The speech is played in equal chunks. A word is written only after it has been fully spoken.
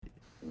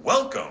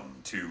Welcome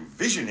to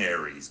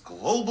Visionaries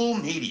Global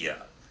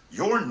Media,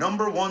 your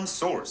number one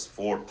source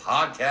for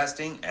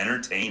podcasting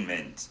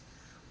entertainment.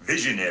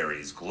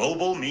 Visionaries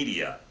Global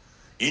Media,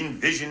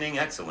 envisioning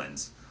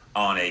excellence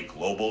on a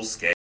global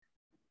scale.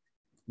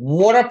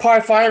 What up,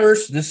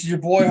 High5ers? This is your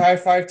boy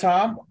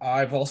High5Tom.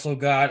 I've also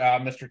got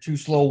Mr. Too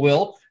Slow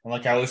Will. And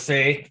like I always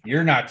say,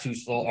 you're not too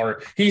slow,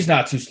 or he's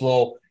not too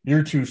slow,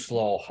 you're too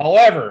slow.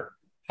 However,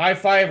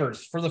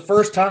 High5ers, for the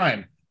first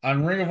time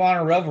on Ring of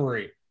Honor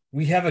Revelry,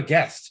 we have a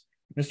guest,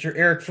 Mr.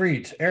 Eric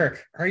Freed.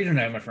 Eric, how are you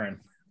tonight, my friend?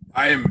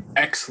 I am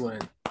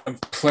excellent. A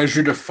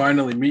pleasure to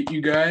finally meet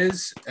you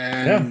guys,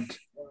 and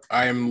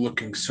I am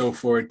looking so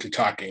forward to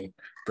talking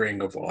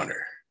Ring of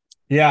Honor.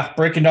 Yeah,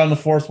 breaking down the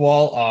fourth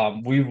wall.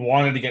 We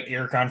wanted to get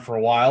Eric on for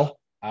a while.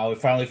 We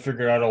finally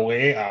figured out a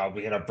way.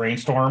 We had a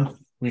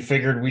brainstorm. We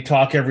figured we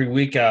talk every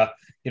week.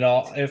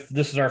 If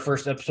this is our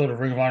first episode of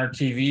Ring of Honor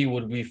TV,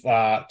 would we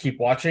keep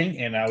watching?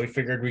 And we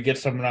figured we'd get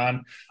someone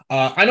on.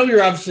 I know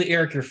you're obviously,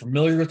 Eric, you're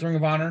familiar with Ring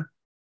of Honor,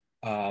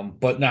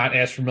 but not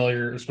as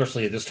familiar,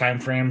 especially at this time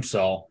frame.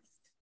 So,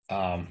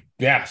 so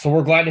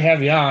we're glad to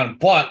have you on.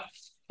 But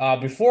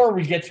before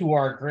we get to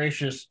our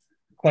gracious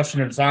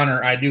question of its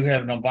honor, I do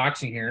have an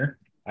unboxing here.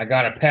 I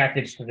got a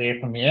package today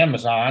from the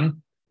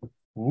Amazon.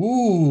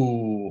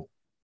 Ooh.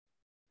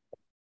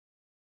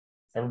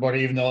 Everybody,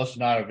 even though it's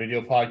not a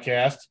video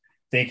podcast,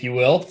 thank you,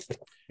 Will.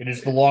 It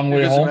is the long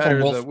way home from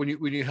Will.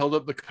 When you held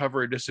up the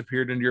cover, it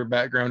disappeared into your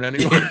background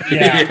anyway.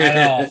 Yeah,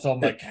 I know. So I'm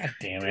like, God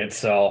damn it.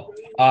 So,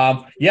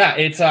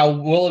 it's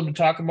Will had been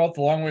talking about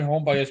the long way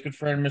home by his good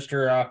friend,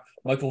 Mr.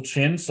 Michael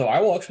Chin. So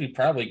I will actually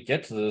probably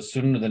get to this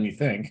sooner than you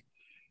think.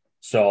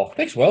 So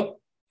thanks, Will.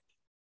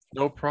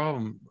 No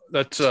problem.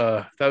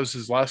 That was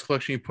his last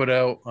collection he put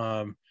out.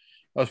 I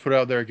was put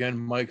out there again.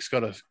 Mike's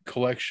got a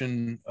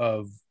collection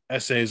of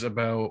essays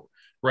about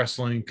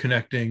wrestling,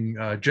 connecting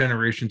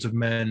generations of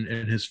men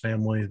in his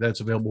family.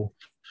 That's available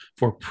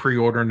for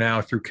pre-order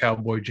now through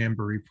Cowboy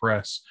Jamboree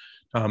Press.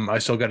 I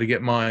still got to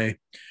get my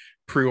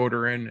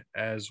pre-order in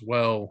as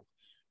well.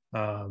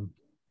 I'll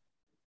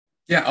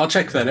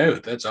check that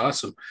out. That's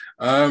awesome.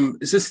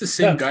 Is this the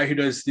same guy who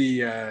does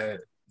the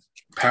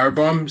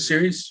Powerbomb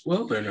series?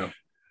 Well, or no?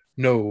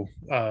 No.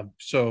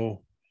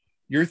 So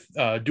your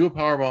Do a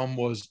Powerbomb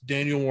was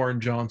Daniel Warren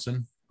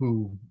Johnson,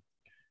 who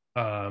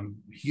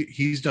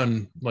he's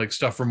done like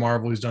stuff for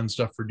Marvel. He's done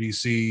stuff for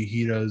DC.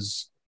 He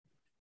does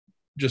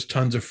just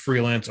tons of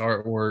freelance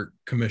artwork,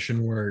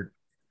 commission work.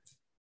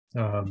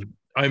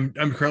 I'm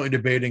currently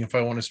debating if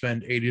I want to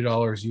spend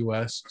 $80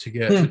 US to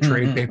get the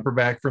trade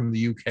paperback from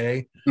the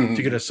UK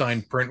to get a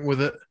signed print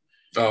with it.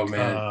 Oh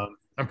man.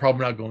 I'm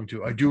probably not going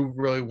to. I do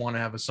really want to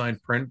have a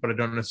signed print, but I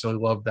don't necessarily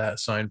love that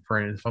signed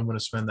print. If I'm going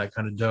to spend that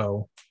kind of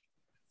dough,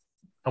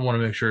 I want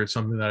to make sure it's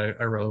something that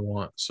I really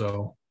want.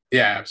 So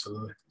yeah,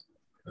 absolutely.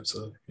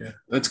 Yeah,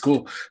 that's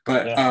cool.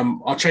 But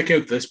I'll check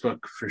out this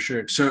book for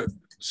sure. So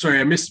sorry,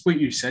 I missed what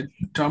you said,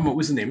 Tom. What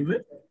was the name of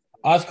it?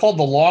 It's called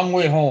The Long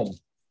Way Home.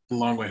 The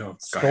Long Way Home.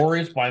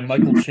 Stories by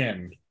Michael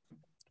Chin.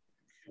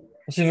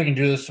 Let's see if I can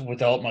do this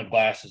without my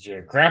glasses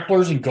here.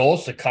 Grapplers and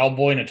ghosts, a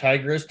cowboy and a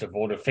tigress,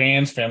 devoted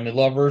fans, family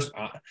lovers,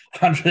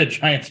 Andre the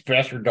Giant's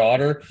bastard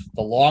daughter.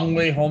 The Long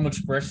Way Home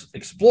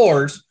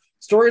explores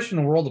stories from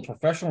the world of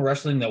professional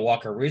wrestling that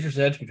walk a razor's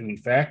edge between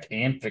fact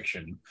and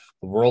fiction.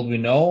 The world we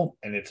know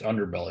and its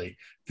underbelly.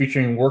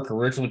 Featuring work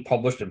originally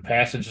published in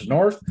Passages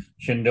North,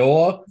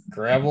 Shenandoah,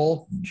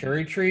 Gravel,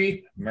 Cherry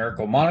Tree,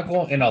 Americo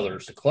Monocle, and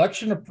others. The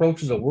collection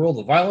approaches a world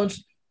of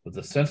violence with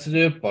a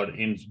sensitive but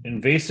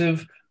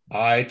invasive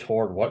eye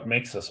toward what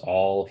makes us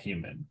all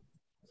human.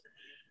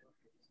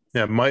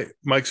 Yeah,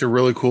 Mike's a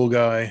really cool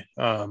guy.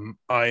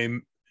 I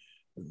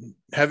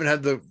haven't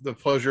had the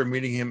pleasure of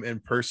meeting him in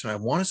person. I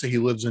want to say he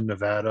lives in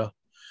Nevada.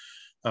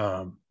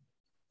 I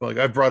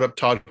brought up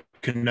Todd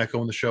Kaneko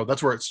on the show.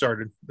 That's where it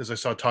started, as I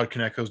saw Todd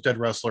Kaneko's Dead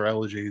Wrestler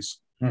Elegies.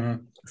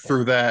 Mm-hmm.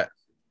 Through that,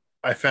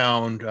 I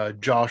found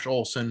Josh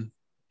Olson,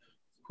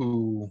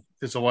 who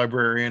is a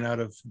librarian out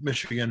of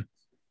Michigan,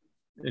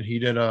 and he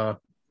did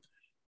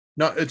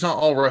it's not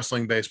all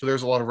wrestling based, but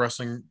there's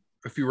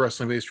a few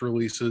wrestling based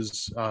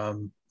releases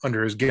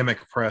under his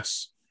Gimmick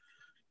Press,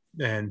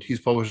 and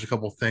he's published a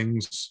couple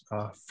things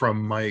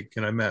from Mike,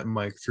 and I met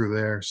Mike through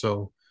there.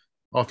 So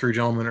all three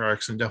gentlemen are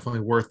excellent,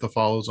 definitely worth the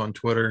follows on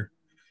Twitter.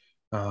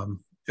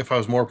 If I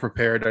was more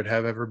prepared, I'd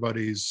have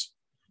everybody's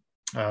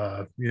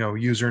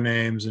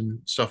usernames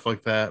and stuff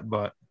like that,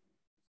 but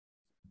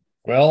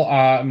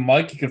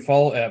Mike, you can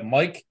follow at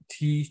Mike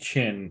T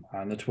Chin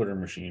on the Twitter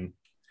machine.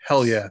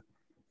 Hell yeah.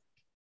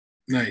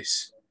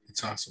 Nice.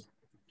 It's awesome.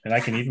 And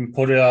I can even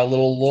put a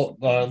little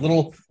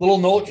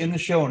note in the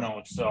show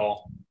notes. So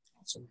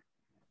awesome.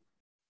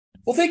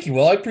 Well, thank you,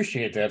 Will. I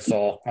appreciate that.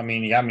 So, I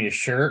mean, you got me a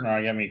shirt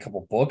and you got me a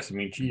couple books. I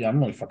mean, gee, I'm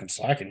really fucking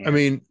slacking here. I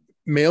mean,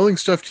 mailing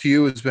stuff to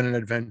you has been an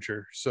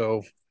adventure.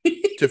 So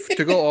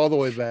to go all the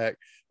way back,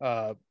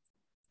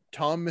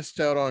 Tom missed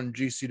out on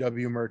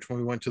GCW merch when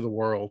we went to the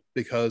World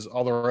because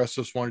all the rest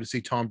of us wanted to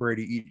see Tom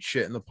Brady eat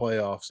shit in the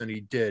playoffs, and he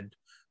did.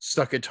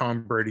 Suck it,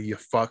 Tom Brady, you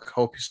fuck.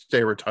 Hope you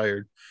stay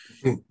retired.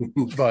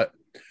 But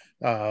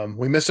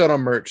We missed out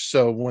on merch.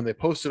 So when they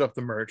posted up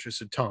the merch, I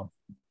said, Tom,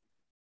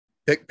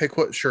 pick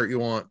what shirt you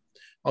want.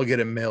 I'll get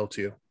it mailed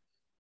to you.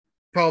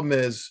 Problem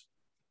is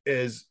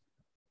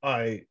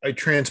I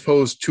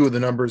transposed 2 of the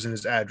numbers in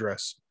his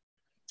address.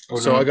 Oh,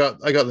 So no. I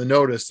got the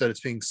notice that it's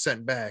being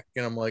sent back,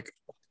 and I'm like,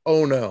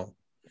 oh no.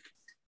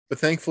 But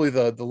thankfully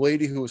the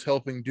lady who was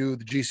helping do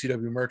the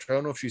GCW merch, I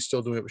don't know if she's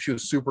still doing it, but she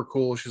was super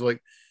cool. She's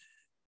like,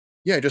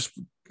 yeah, just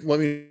let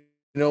me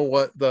know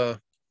what the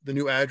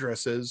new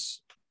address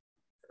is,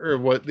 or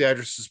what the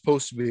address is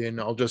supposed to be, and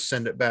I'll just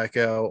send it back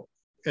out.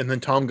 And then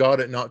Tom got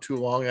it not too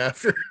long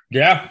after.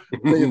 Yeah.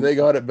 they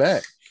got it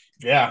back.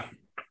 Yeah.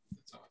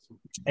 That's awesome.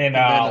 And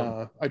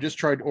then, I just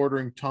tried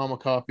ordering Tom a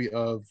copy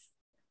of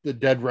the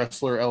Dead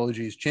Wrestler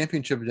Elegies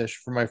Championship Edition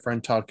for my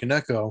friend Todd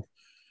Kaneko.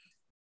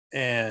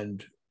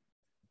 And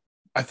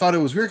I thought it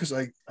was weird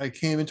because I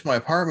came into my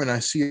apartment and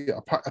I see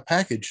a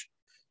package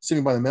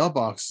sitting by the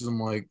mailboxes. I'm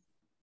like,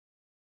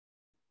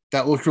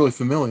 that looked really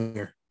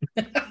familiar.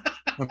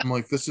 I'm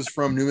like, this is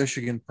from New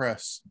Michigan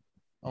Press.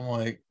 I'm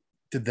like,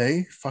 did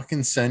they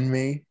fucking send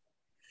me?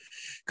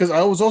 Because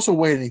I was also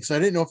waiting because I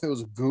didn't know if it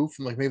was a goof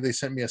and like maybe they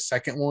sent me a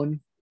second one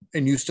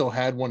and you still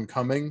had one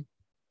coming.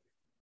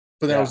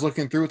 But then I was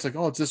looking through, it's like,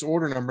 oh, it's this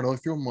order number. And I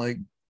look through, I'm like,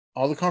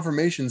 all the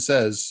confirmation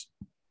says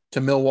to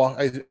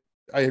Milwaukee.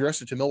 I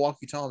addressed it to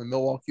Milwaukee Tom in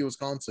Milwaukee,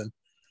 Wisconsin.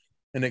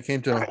 And it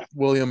came to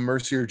William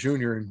Mercier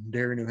Jr. in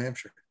Derry, New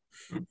Hampshire.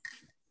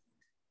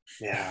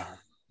 yeah.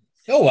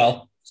 Oh,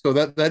 well. So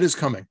that is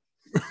coming.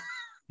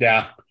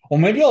 Yeah. Well,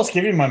 maybe I'll just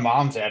give you my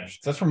mom's address.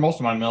 That's where most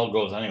of my mail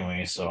goes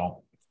anyway.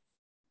 So,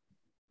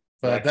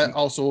 But that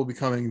also will be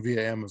coming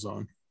via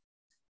Amazon.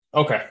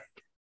 Okay.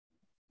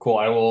 Cool.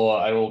 I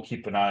will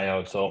keep an eye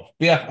out. So,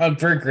 yeah, I'm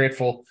very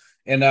grateful.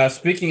 And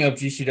speaking of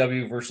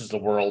GCW versus the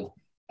world,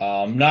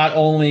 not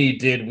only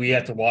did we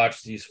have to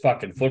watch these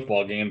fucking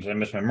football games, I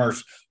miss my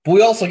merch, but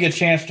we also get a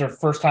chance to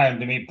first time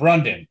to meet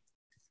Brundon.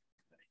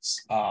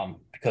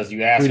 Because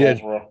you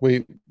assholes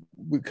we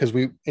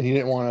and he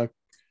didn't want to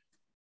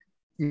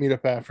meet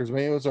up after. I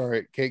mean, it was all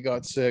right. Kate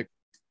got sick.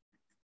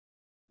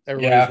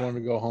 Everybody just wanted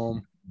to go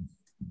home.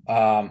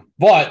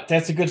 But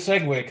that's a good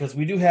segue because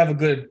we do have a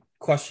good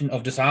question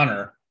of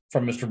dishonor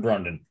from Mr.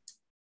 Brundon.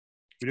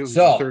 We do. He's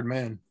the third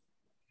man,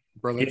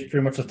 brother. He's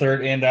pretty much the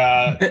third. And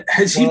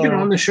has he been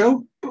on the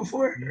show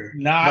before?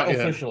 Not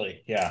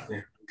officially. Yeah.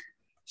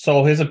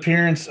 So his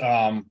appearance,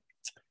 I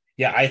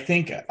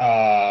think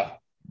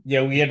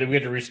we had to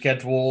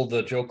reschedule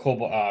the Joe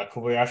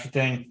Kobayashi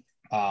thing.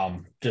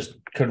 Just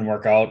couldn't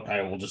work out.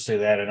 I will just say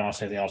that. I don't want to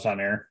say anything else on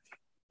there.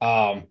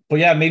 But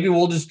yeah, maybe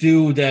we'll just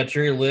do that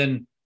Jerry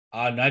Lynn.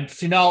 Eric's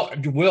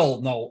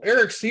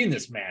seen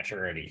this match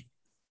already.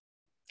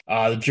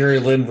 The Jerry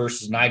Lynn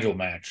versus Nigel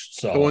match.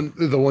 So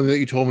the one that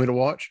you told me to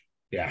watch.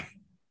 Yeah.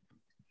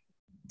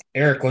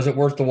 Eric, was it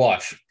worth the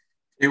watch?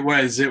 It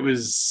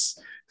was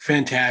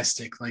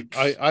fantastic. Like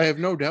I have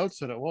no doubts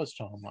that it was,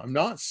 Tom. I'm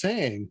not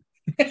saying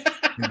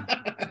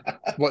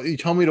what you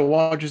tell me to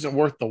watch isn't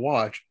worth the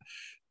watch,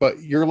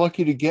 but you're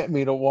lucky to get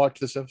me to watch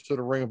this episode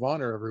of Ring of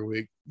Honor every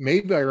week.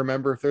 Maybe I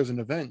remember if there's an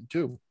event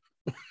too.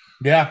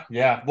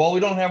 Yeah. Well, we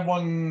don't have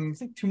one. I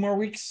think 2 more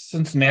weeks.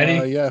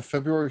 Cincinnati.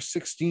 February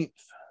 16th.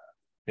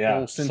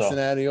 Yeah,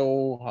 Cincinnati,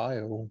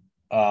 Ohio.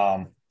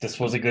 This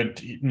was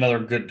another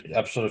good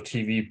episode of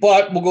TV.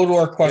 But we'll go to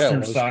our question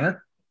of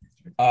dishonor.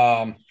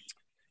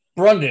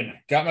 Brundon,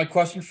 got my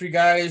question for you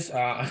guys.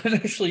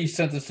 Initially, he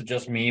sent this to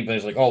just me, but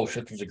he's like, "Oh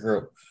shit, there's a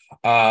group."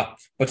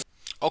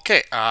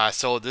 Okay,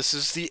 so this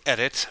is the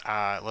edit.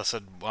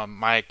 Listen,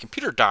 my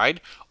computer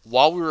died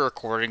while we were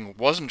recording.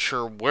 Wasn't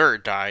sure where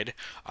it died,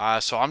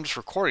 so I'm just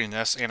recording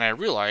this, and I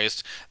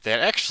realized that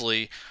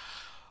actually,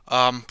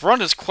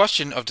 Brundon's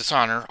question of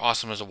dishonor,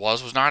 awesome as it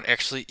was not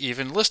actually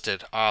even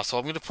listed. So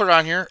I'm going to put it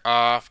on here.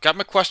 Got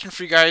my question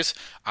for you guys.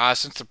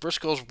 Since the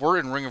Briscoes were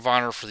in Ring of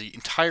Honor for the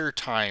entire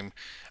time,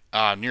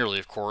 nearly,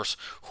 of course,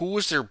 who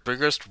was their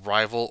biggest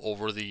rival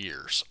over the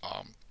years?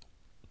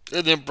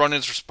 And then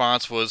Brundon's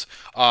response was,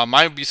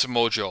 mine would be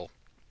Samoa Joe.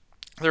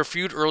 Their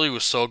feud early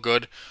was so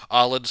good,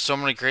 led to so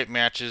many great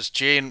matches.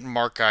 Jay and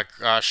Mark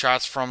got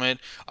shots from it.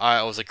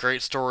 It was a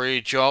great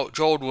story. Joe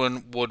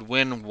would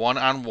win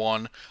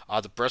one-on-one.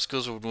 The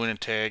Briscoes would win in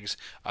tags.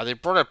 They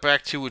brought it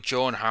back to with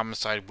Joe and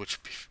Homicide, which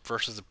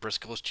versus the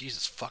Briscoes.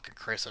 Jesus fucking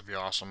Christ, that'd be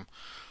awesome.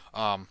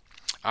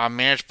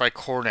 Managed by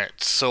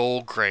Cornette.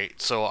 So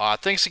great. So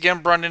thanks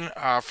again, Brundon,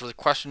 for the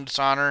question of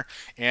dishonor.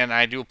 And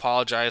I do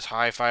apologize,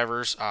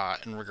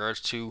 High5ers, in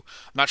regards to,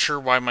 I'm not sure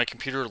why my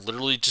computer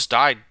literally just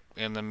died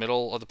in the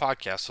middle of the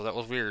podcast. So that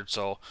was weird.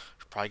 So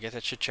should probably get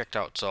that shit checked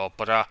out. So,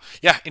 but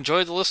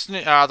enjoy the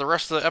listening, the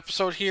rest of the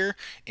episode here.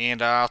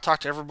 And I'll talk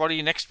to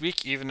everybody next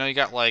week, even though you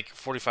got like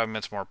 45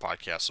 minutes more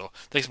podcast. So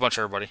thanks a bunch,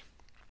 everybody.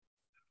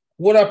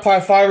 What up,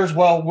 High5ers?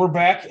 Well, we're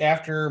back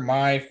after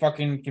my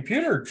fucking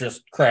computer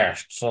just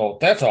crashed, so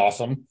that's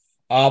awesome.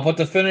 But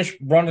to finish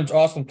Brundon's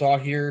awesome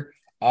thought here,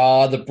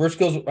 the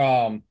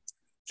Briscoes,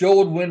 Joe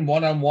would win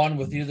one-on-one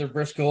with either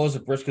Briscoes. The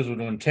Briscoes would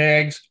win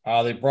tags.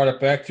 They brought it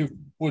back to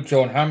with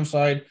Joe and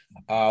Homicide,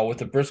 with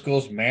the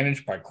Briscoes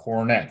managed by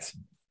Cornette.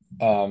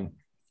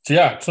 So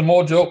yeah,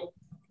 Samoa Joe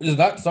is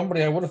not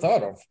somebody I would have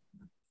thought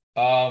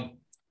of.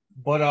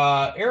 But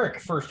Eric,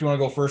 first, you want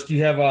to go first? Do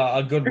you have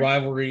a good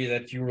rivalry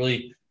that you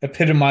really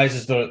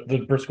epitomizes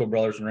the Briscoe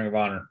brothers in Ring of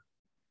Honor?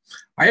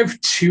 I have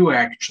two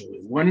actually.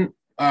 One,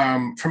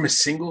 from a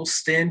single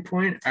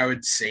standpoint, I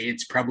would say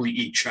it's probably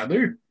each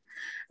other.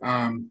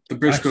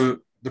 The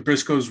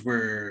Briscoes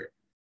were.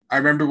 I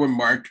remember when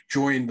Mark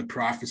joined the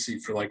Prophecy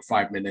for like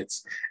 5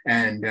 minutes,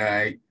 and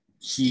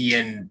he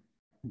and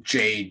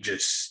Jay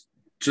just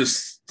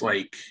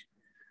like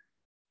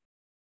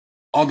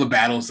all the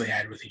battles they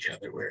had with each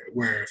other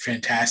were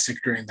fantastic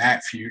during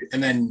that feud.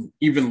 And then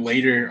even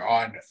later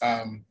on,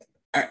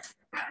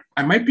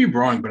 I might be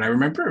wrong, but I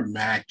remember a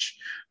match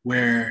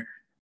where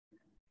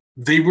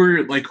they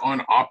were like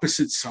on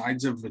opposite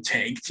sides of a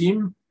tag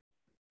team.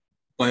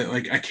 But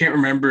like I can't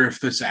remember if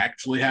this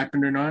actually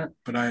happened or not,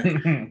 but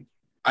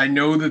I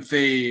know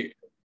that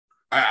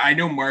I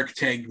know Mark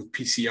tagged with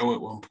PCO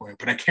at one point,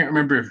 but I can't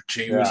remember if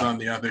Jay was on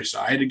the other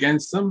side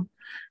against them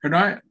or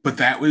not.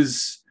 But I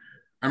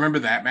remember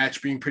that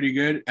match being pretty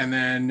good. And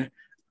then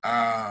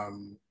I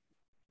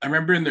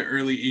remember in the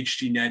early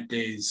HDNet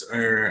days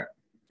or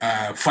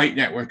Fight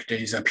Network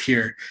days up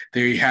here,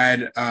 they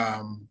had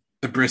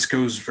the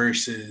Briscoes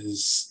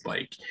versus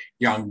like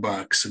Young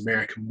Bucks,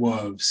 American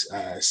Wolves,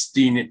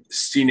 Steen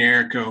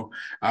Erico.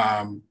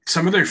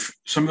 Some of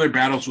their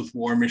battles with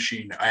War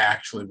Machine, I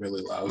actually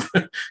really love.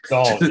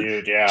 Oh,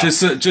 dude, yeah.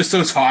 Just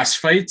those hoss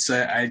fights.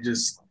 I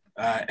just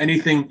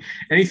anything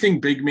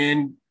big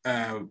man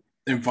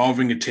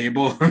involving a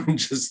table. I'm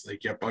just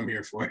like, yep, I'm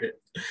here for it.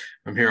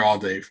 I'm here all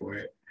day for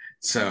it.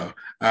 So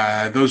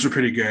those were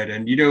pretty good.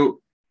 And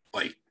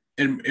like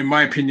in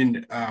my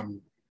opinion,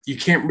 you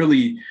can't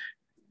really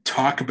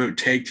talk about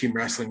tag team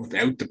wrestling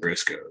without the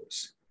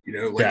Briscoes.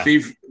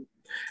 They've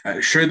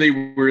sure they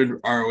were in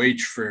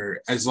ROH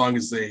for as long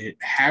as they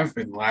have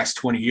been the last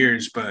 20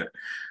 years, but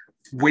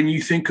when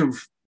you think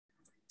of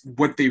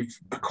what they've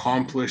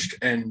accomplished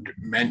and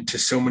meant to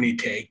so many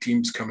tag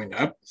teams coming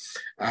up,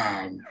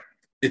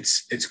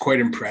 it's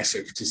quite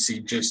impressive to see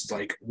just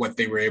like what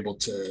they were able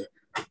to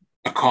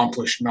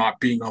accomplish not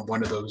being on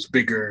one of those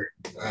bigger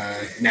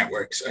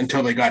networks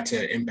until they got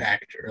to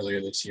Impact earlier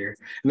this year.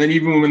 And then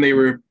even when they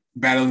were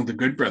battling the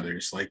Good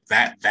Brothers, like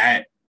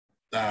that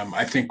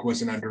I think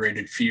was an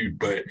underrated feud,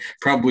 but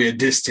probably a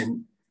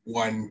distant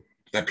one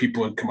that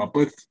people had come up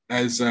with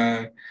as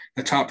a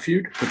top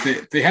feud.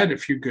 But they had a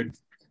few good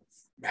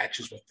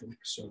matches with them.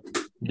 So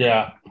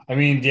yeah, I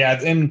mean,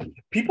 yeah, and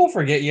people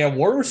forget. Yeah,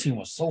 War Machine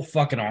was so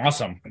fucking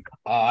awesome.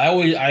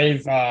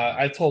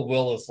 I told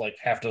Will this like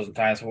half a dozen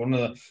times. But one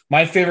of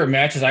my favorite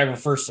matches it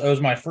was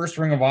my first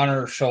Ring of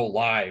Honor show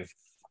live.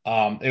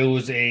 It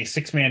was a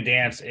 6-man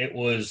dance. It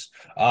was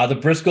the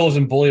Briscoes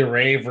and Bully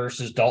Ray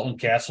versus Dalton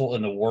Castle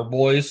and the War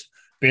Boys.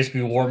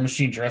 Basically, War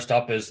Machine dressed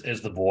up as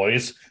the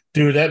boys.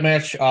 Dude, that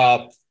match.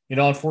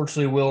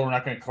 Unfortunately, Will, we're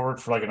not going to cover it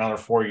for like another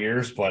 4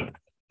 years, but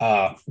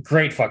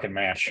great fucking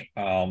match.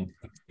 So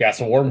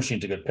War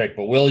Machine's a good pick.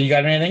 But Will, you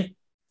got anything?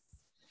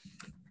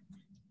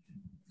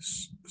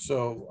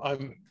 So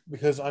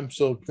because I'm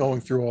still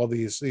going through all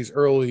these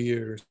early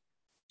years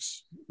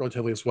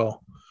relatively as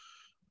well.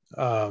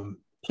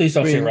 Please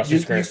don't say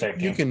Wrestling's Greatest Tag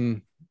Team. You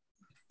can.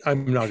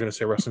 I'm not going to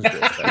say Wrestling's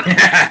Greatest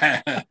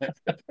Tag Team.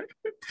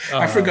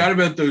 I forgot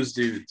about those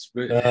dudes.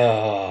 But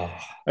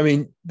I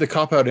mean, the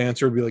cop-out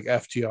answer would be like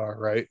FTR,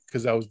 right?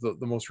 Because that was the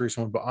most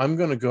recent one. But I'm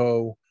going to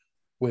go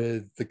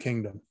with the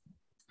Kingdom.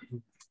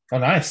 Oh,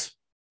 nice.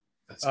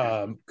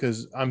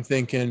 Because I'm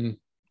thinking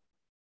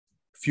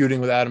feuding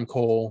with Adam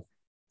Cole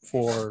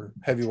for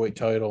heavyweight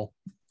title.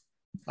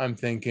 I'm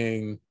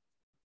thinking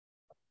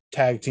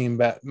tag team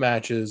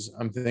matches.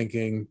 I'm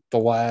thinking the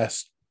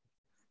last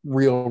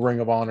real Ring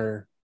of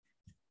Honor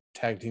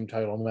tag team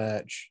title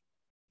match.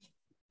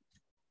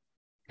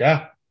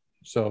 Yeah.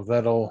 So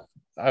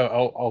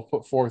I'll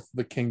put forth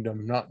the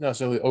Kingdom, not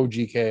necessarily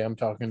OGK. I'm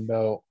talking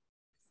about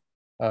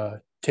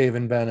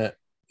Taven Bennett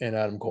and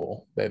Adam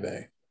Cole,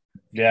 baby.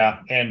 Yeah,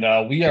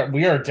 and we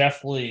are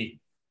definitely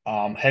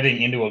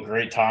heading into a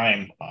great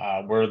time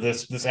where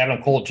this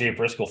Adam Cole Jay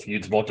Briscoe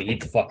feud's about to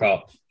heat the fuck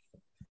up.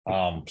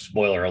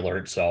 Spoiler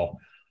alert. So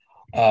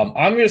I'm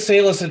gonna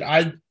say, listen,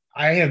 I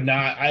have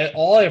not.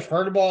 All I've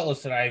heard about.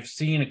 Listen, I've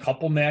seen a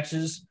couple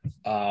matches,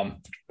 but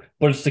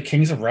it's the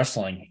Kings of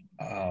Wrestling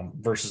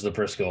versus the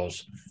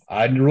Briscoes.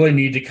 I really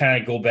need to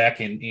kind of go back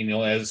and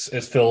as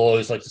Phil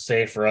always likes to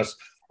say for us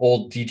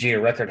old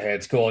DJ record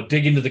heads, go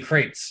dig into the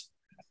crates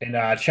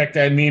and check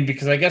that meme,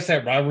 because I guess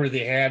that rivalry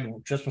they had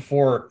just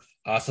before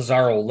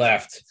Cesaro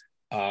left.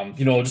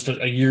 Just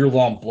a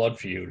year-long blood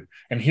feud.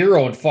 And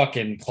Hero and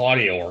fucking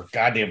Claudio are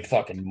goddamn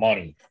fucking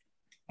money.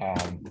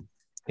 I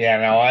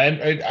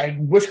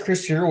wish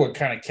Chris Hero would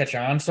kind of catch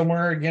on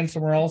somewhere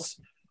else.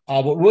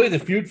 But really the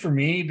feud for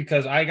me,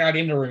 because I got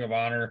into Ring of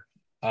Honor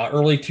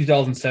early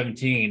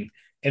 2017,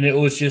 and it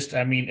was just,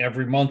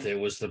 every month it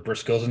was the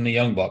Briscoes and the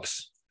Young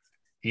Bucks.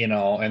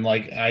 And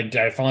like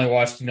I finally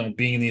watched,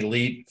 Being the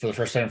Elite for the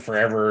first time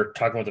forever,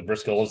 talking about the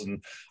Briscoes,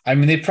 and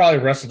they probably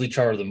wrestled each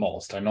other the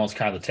most. I know it's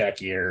kind of the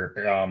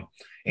tackier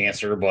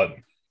answer, but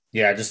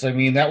Yeah,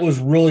 that was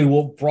really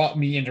what brought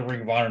me into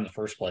Ring of Honor in the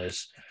first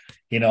place.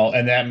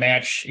 And that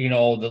match,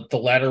 the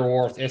ladder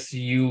war with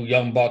SCU,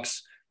 Young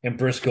Bucks, and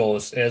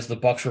Briscoes as the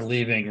Bucks are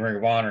leaving Ring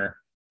of Honor.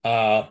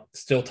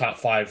 Still top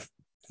 5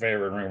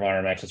 favorite Ring of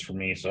Honor matches for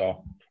me.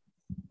 So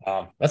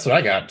that's what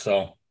I got.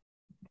 So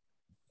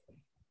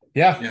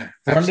yeah,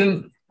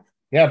 Brendan.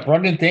 Yeah,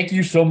 Brendan, thank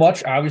you so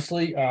much,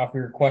 obviously, for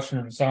your question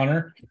of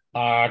dishonor.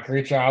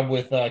 Great job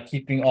with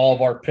keeping all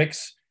of our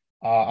picks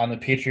on the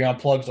Patreon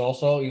plugs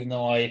also, even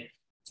though I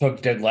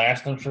took dead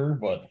last, I'm sure,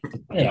 but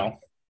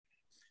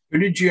Who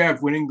did you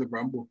have winning the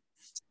Rumble?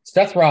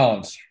 Seth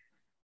Rollins.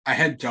 I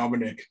had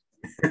Dominic.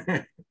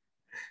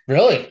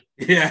 Really?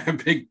 Yeah,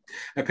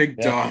 I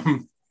picked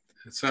Dom.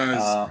 So I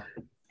was,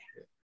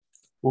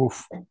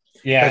 oof.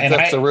 Yeah,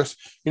 that's a risk.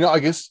 I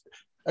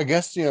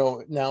guess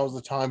now is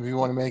the time if you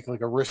want to make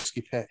like a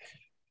risky pick.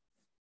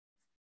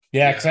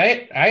 Yeah, because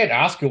I had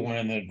Asuka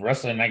winning the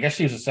wrestling. I guess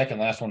she was the second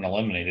last one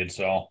eliminated.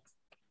 So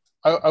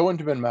I wouldn't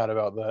have been mad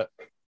about that.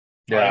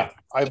 Yeah,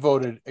 I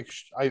voted.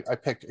 I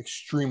picked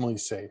extremely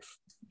safe.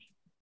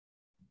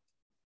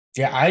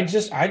 Yeah, I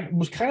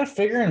was kind of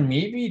figuring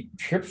maybe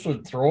Trips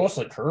would throw us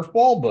a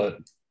curveball,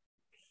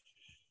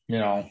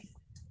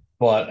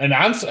 but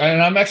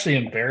I'm actually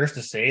embarrassed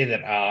to say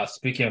that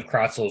speaking of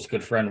Kratzel's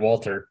good friend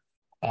Walter,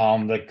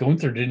 that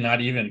Gunther did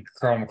not even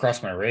come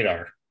across my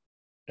radar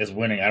as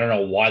winning. I don't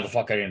know why the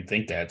fuck I didn't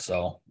think that.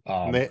 So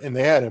and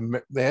they had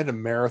to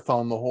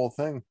marathon the whole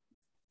thing.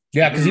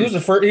 Yeah, because he was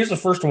the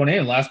first one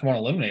in, last one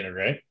eliminated,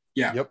 right?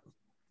 Yeah. Yep.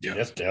 Yeah,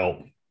 that's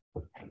dope.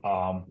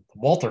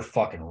 Walter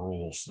fucking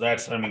rules.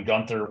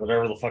 Gunther,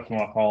 whatever the fuck you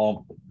want to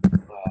call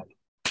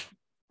him.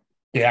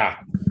 Yeah.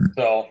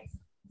 So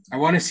I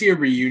want to see a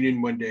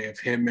reunion one day of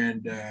him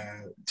and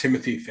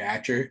Timothy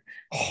Thatcher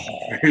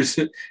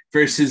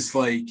versus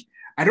like,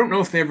 I don't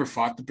know if they ever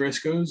fought the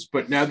Briscoes,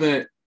 but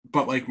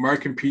like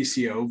Markin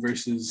PCO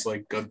versus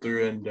like Gunther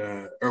and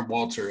or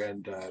Walter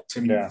and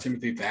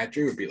Timothy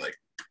Thatcher would be like.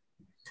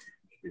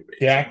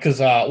 Yeah, because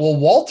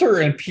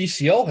Walter and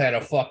PCO had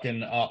a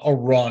fucking a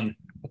run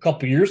a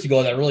couple years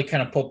ago that really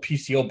kind of put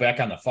PCO back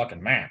on the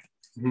fucking map.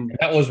 Mm-hmm.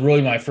 That was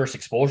really my first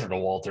exposure to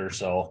Walter.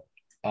 So,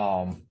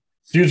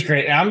 dude's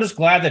great. And I'm just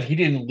glad that he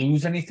didn't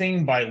lose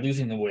anything by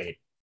losing the weight.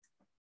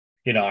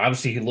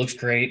 Obviously he looks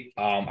great.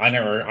 I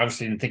never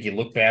obviously didn't think he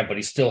looked bad, but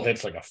he still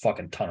hits like a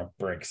fucking ton of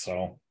bricks.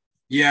 So,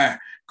 yeah,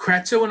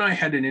 Kratzo and I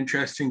had an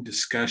interesting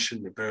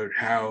discussion about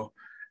how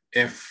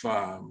if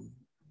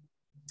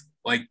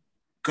like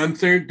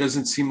Gunther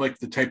doesn't seem like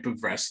the type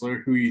of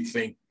wrestler who you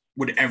think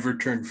would ever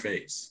turn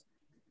face.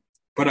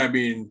 But I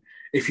mean,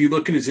 if you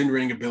look at his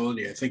in-ring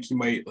ability, I think he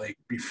might like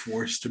be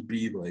forced to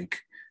be like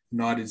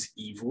not as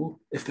evil,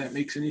 if that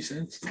makes any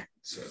sense.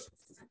 So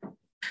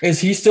is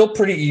he still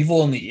pretty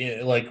evil in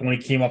the like when he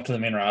came up to the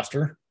main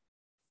roster?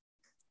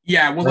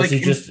 Yeah, well, like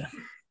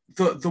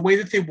the way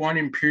that they want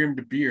Imperium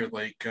to be, or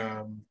like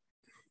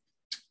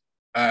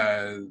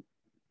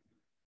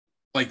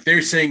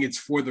they're saying it's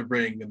for the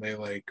ring and they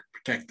like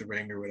protect the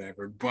ring or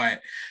whatever.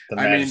 But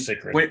I mean,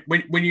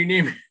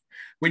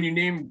 when you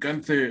name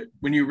Gunther,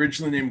 when you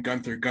originally named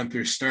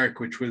Gunther Stark,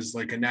 which was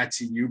like a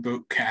Nazi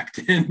U-boat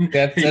captain,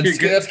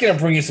 that's gonna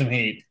bring you some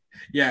heat.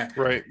 Yeah,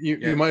 right.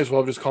 You might as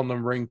well have just called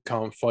them ring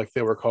comps like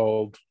they were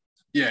called.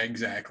 Yeah,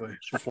 exactly.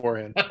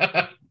 Beforehand.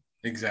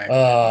 Exactly.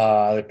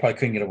 They probably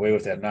couldn't get away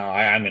with that now.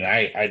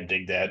 I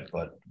dig that,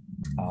 but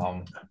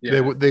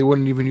they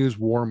wouldn't even use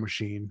War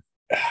Machine,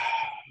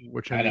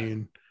 which I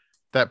mean,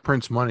 that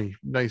prints money.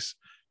 Nice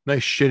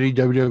shitty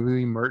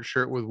WWE merch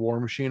shirt with War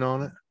Machine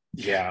on it.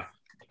 Yeah.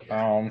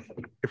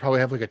 They probably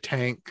have like a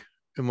tank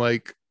and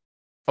like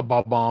a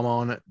bomb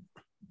on it.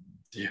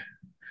 Yeah.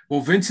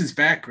 Well, Vince is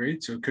back,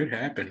 right? So it could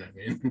happen. I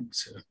mean,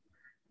 so.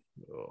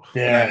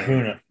 Yeah,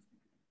 who knows?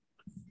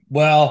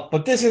 Well,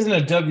 but this isn't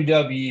a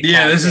WWE.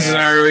 Yeah, this is an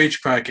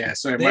ROH podcast.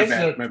 Sorry, my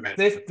bad.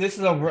 This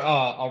is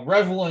a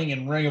reveling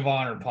in Ring of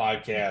Honor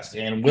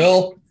podcast, and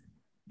Will,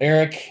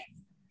 Eric,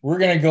 we're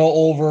gonna go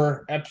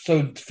over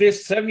episode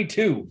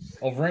 72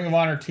 of Ring of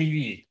Honor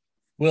TV.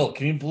 Will,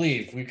 can you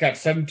believe we've got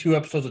 72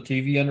 episodes of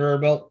TV under our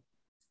belt?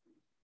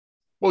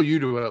 Well, you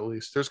do at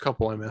least. There's a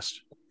couple I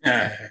missed.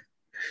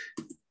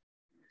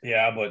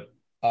 Yeah, but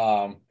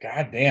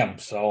goddamn.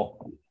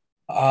 So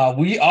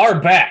we are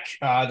back.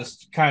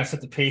 Just kind of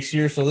set the pace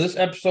here. So this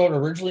episode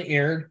originally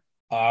aired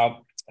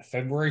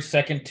February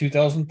 2nd,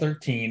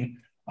 2013.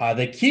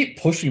 They keep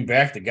pushing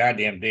back the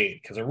goddamn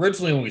date because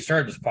originally when we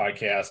started this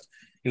podcast,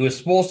 it was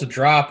supposed to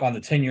drop on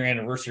the 10-year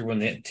anniversary when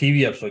the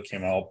TV episode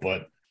came out,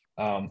 but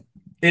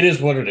it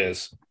is what it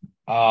is.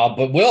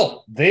 But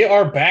Will, they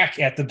are back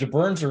at the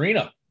DeBurns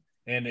Arena.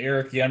 And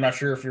Eric, I'm not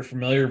sure if you're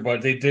familiar,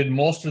 but they did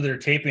most of their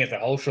taping at the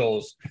house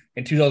shows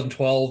in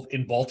 2012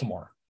 in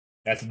Baltimore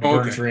at the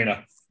DeBurns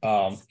Arena.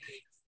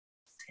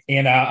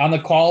 And on the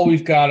call,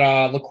 we've got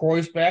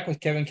LaCroix's back with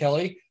Kevin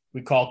Kelly.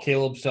 We call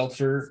Caleb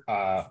Seltzer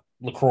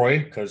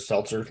LaCroix because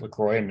Seltzer,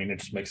 LaCroix. I mean, it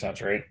just makes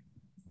sense, right?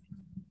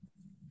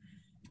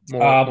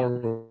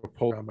 More of a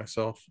poll on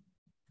myself.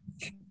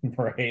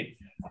 Right.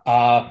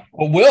 But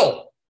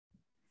Will,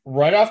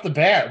 right off the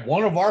bat,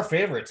 one of our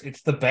favorites.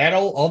 It's the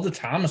Battle of the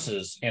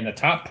Thomases in the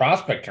Top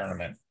Prospect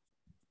Tournament.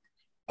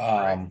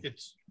 Right.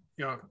 It's,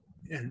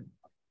 and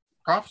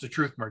props to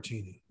Truth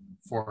Martini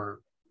for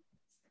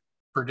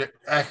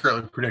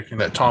accurately predicting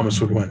that Thomas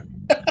would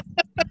win.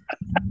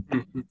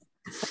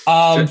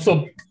 I'm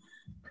sorry,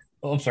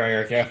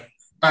 Eric. Yeah.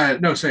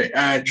 No, sorry.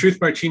 Truth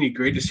Martini,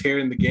 greatest hair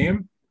in the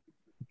game.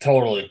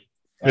 Totally.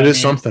 It is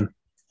something.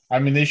 I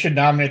mean, they should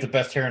nominate the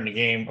best hair in the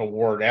game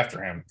award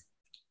after him.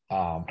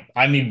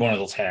 I need one of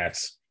those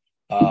hats.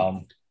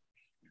 But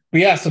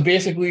yeah, so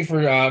basically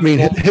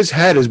his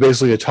hat is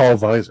basically a tall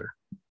visor.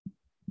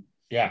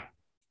 Yeah.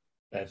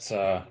 That's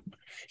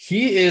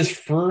he is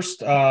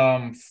first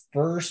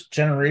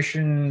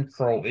generation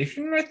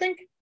Croatian, I think.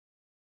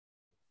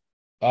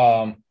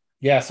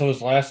 Yeah, so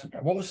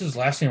what was his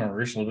last name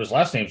originally? His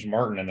last name's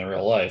Martin in the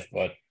real life,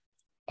 but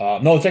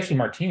no, it's actually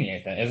Martini,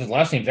 I think. His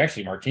last name's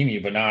actually Martini,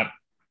 but not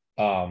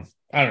I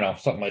don't know,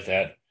 something like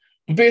that.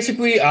 But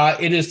basically,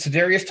 it is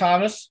Tadarius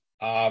Thomas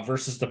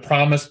versus the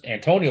promised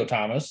Antonio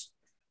Thomas.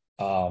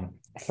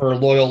 For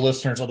loyal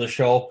listeners of the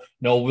show,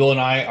 Will and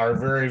I are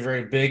very,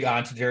 very big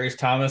on Tadarius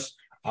Thomas.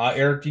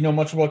 Eric, do you know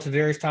much about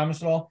Tadarius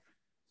Thomas at all?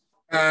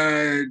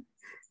 I'd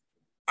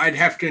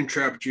have to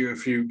interrupt you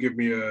if you give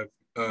me a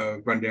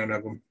rundown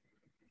of him.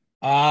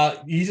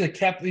 He's a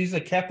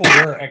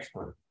capoeira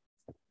expert.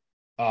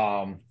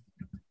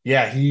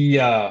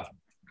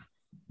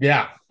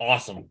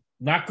 Awesome.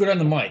 Not good on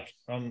the mic.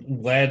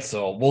 I'm glad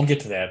so. We'll get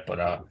to that,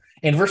 but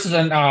and versus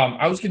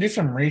I was gonna do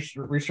some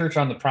research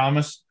on the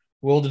promise.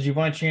 Will, did you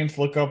by chance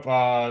look up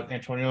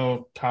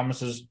Antonio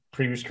Thomas's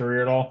previous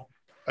career at all?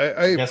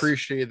 I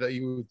appreciate that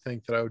you would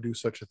think that I would do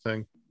such a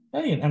thing.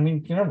 I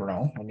mean, you never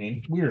know. I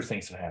mean, weird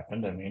things have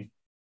happened. I mean,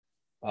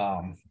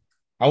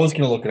 I was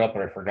gonna look it up,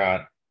 but I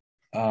forgot.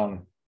 I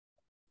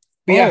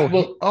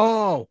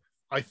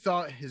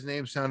thought his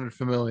name sounded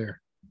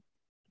familiar.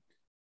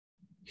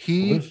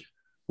 He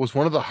was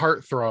one of the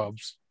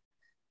heartthrobs.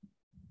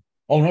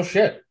 Oh, no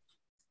shit.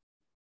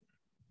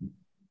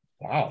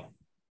 Wow.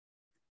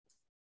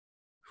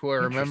 Who I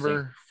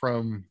remember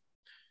from,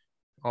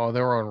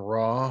 they were on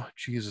Raw.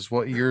 Jesus,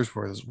 what years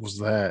was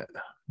that?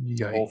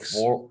 Yikes.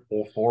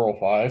 04,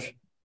 05.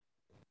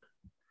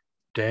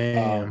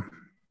 Damn.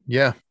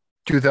 Yeah.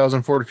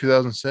 2004 to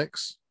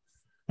 2006.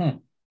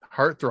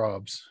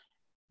 Heartthrobs.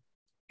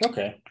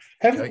 Okay.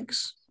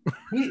 Yikes.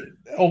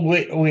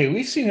 Wait.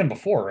 We've seen him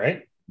before,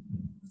 right?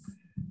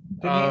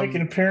 Didn't he make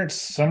an appearance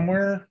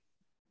somewhere?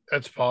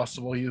 That's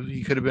possible.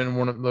 He could have been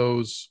one of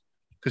those,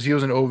 because he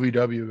was an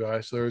OVW guy,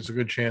 so there was a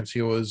good chance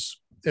he was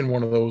in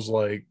one of those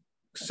like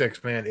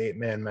 6-man,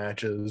 8-man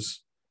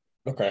matches.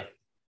 Okay.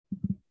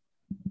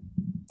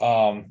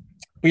 But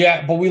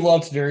we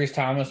love Tadarius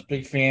Thomas,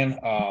 big fan.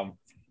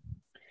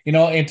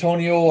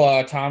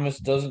 Antonio Thomas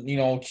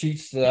doesn't,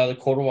 cheats the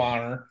code of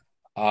honor.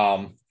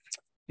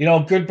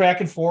 Good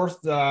back and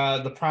forth.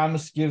 The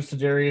promise gives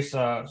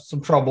Tadarius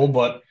some trouble,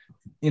 but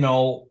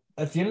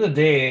at the end of the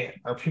day,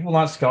 are people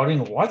not scouting?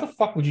 Why the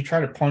fuck would you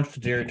try to punch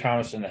Tadarius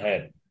Thomas in the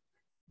head?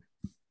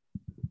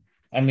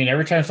 I mean,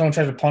 every time someone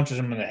tries to punch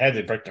him in the head,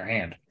 they break their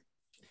hand.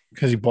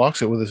 Because he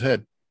blocks it with his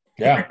head.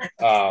 Yeah.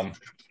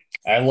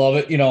 I love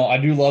it. I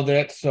do love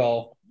that.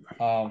 So,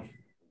 but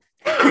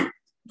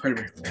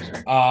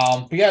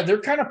yeah,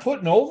 they're kind of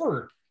putting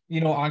over,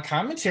 on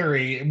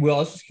commentary.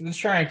 Well, it's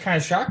trying to kind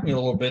of shock me a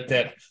little bit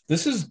that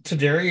this is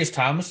Tadarius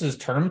Thomas's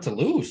tournament to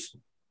lose.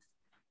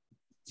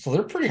 So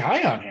they're pretty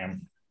high on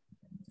him.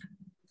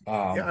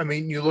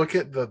 You look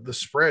at the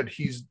spread.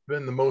 He's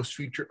been the most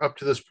featured up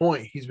to this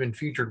point. He's been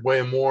featured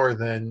way more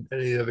than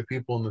any other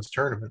people in this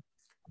tournament.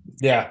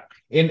 Yeah.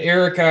 And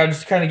Eric,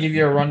 just kind of give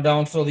you a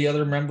rundown. So the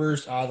other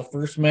members, the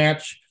first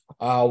match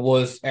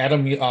was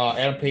Adam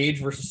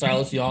Page versus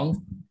Silas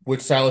Young,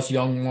 which Silas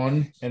Young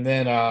won. And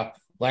then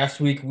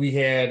last week we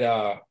had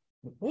what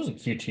was it,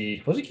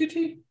 QT? Was it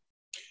QT?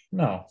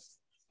 No.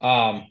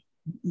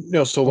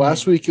 No, so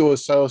last week it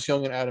was Silas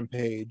Young and Adam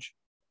Page.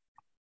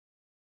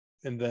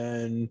 And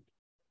then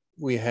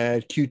we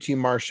had QT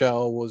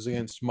Marshall was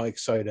against Mike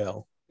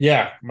Seidel.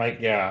 Yeah, Mike.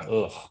 Yeah.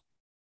 Ugh.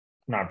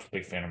 Not a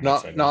big fan of Mike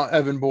Seidel. Not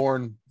Evan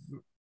Bourne,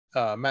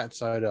 Matt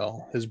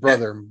Seidel, his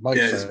brother, Mike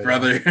Seidel. His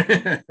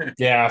brother.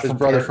 Yeah. His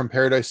brother from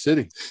Paradise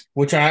City.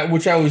 Which I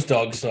always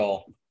dug.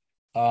 So,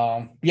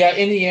 in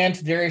the end,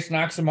 Tadarius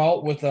knocks him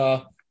out with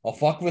a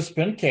fuck with a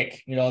spin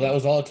kick. That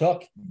was all it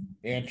took.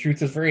 And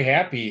Truth is very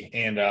happy.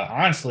 And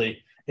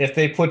honestly, if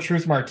they put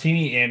Truth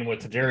Martini in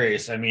with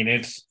Tadarius, I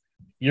mean,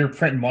 you're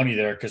printing money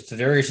there, because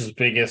Tadarius's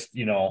biggest,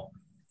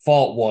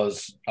 fault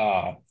was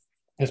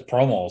his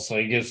promos. So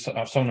he gives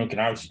someone who can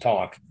obviously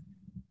talk.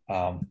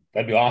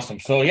 That'd be awesome.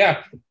 So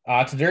yeah,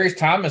 Tadarius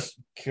Thomas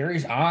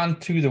carries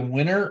on to the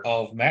winner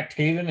of Matt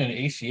Taven and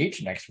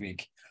ACH next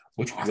week,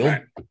 which will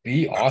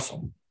be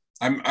awesome.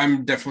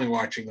 I'm definitely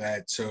watching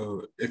that.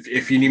 So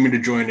if you need me to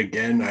join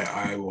again,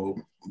 I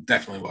will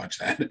definitely watch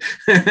that.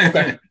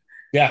 Okay.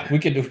 Yeah, we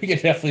could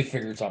definitely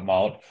figure something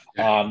out.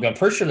 I'm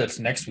pretty sure that's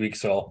next week.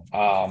 So,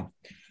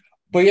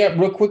 but yeah,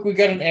 real quick, we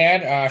got an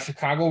ad.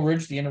 Chicago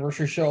Ridge, the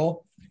anniversary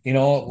show,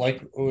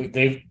 like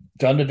they've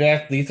done to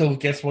death. Lethal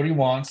gets what he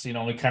wants.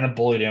 We kind of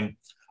bullied him.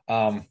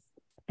 But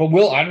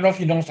Will, I don't know if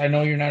you noticed. I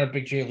know you're not a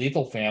big Jay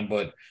Lethal fan,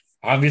 but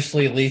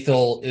obviously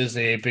Lethal is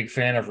a big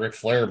fan of Ric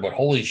Flair. But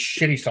holy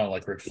shit, he sounded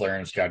like Ric Flair in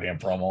his goddamn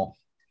promo.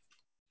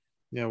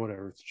 Yeah,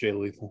 whatever. It's Jay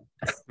Lethal.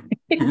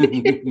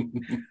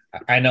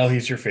 I know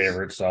he's your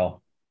favorite,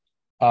 so.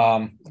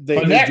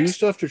 They do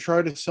stuff to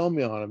try to sell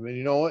me on him, and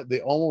you know what? They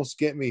almost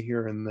get me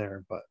here and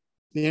there, but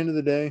at the end of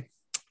the day,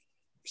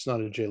 it's not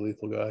a Jay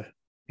Lethal guy.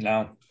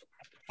 No.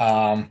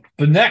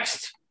 But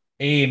next,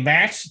 a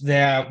match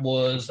that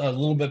was a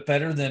little bit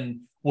better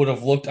than would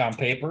have looked on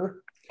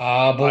paper.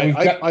 But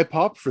I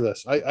popped for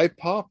this. I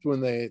popped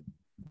when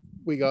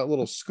we got a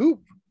little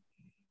scoop.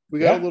 We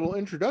got a little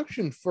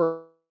introduction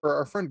for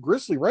our friend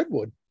Grizzly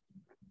Redwood.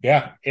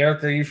 Yeah.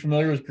 Eric, are you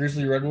familiar with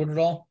Grizzly Redwood at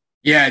all?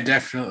 Yeah,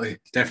 definitely.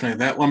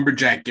 That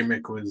lumberjack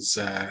gimmick was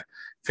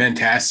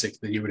fantastic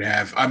that you would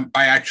have.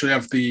 I actually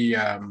have the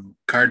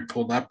card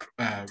pulled up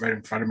right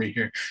in front of me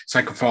here so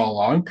I can follow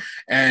along.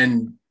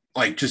 And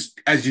like, just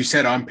as you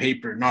said, on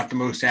paper, not the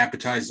most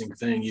appetizing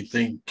thing. You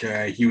think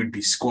he would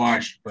be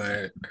squashed,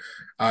 but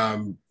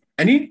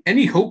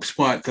any hope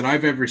spot that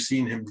I've ever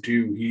seen him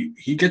do,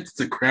 he gets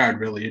the crowd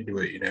really into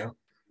it,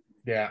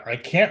 Yeah, I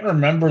can't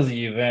remember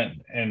the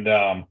event, and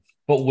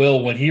but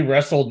Will, when he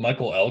wrestled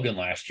Michael Elgin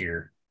last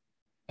year,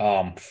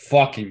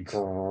 fucking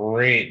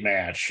great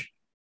match.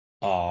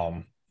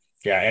 Yeah,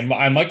 and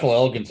Michael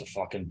Elgin's a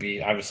fucking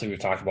beat. Obviously, we've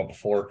talked about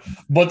before,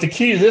 but the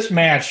key to this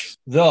match,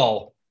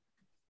 though,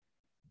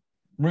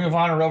 Ring of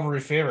Honor Revelry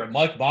favorite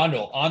Mike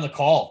Mondo on the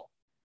call,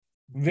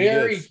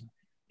 very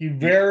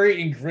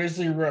in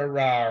Grizzly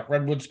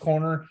Redwood's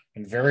corner,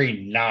 and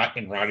very not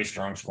in Roddy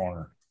Strong's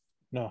corner.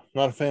 No,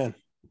 not a fan.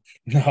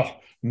 No,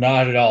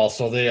 not at all.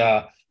 So they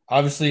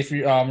obviously, if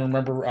you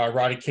remember,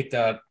 Roddy kicked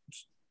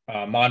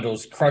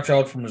Mondo's crutch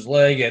out from his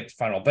leg at the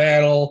Final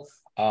Battle.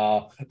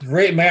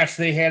 Great match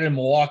they had in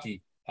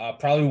Milwaukee.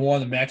 Probably one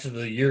of the matches of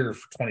the year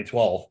for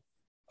 2012.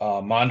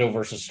 Mondo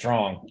versus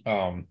Strong.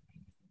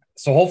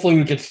 So hopefully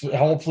we get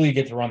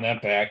to run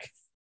that back.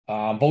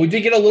 But we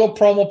did get a little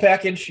promo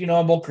package,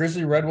 about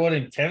Grizzly Redwood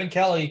and Kevin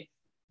Kelly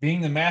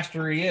being the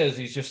master he is.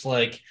 He's just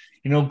like,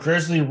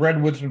 Grizzly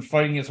Redwood's been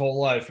fighting his whole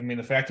life. I mean,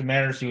 the fact of the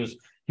matter is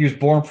he was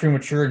born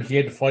premature and he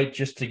had to fight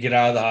just to get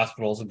out of the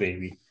hospital as a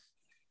baby.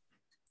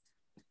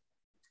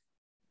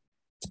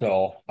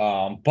 So,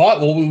 but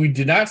what we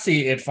did not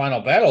see at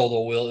Final Battle,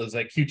 though, Will, is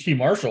that QT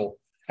Marshall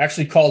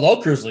actually called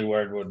out Grizzly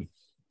Redwood.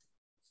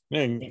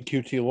 And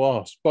QT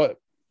lost, but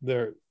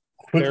their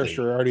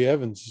barrister Artie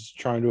Evans is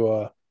trying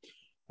to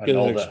get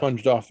it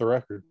expunged off the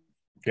record.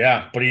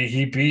 Yeah, but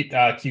he beat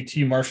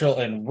QT Marshall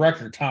in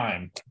record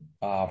time.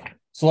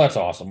 So that's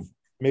awesome.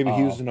 Maybe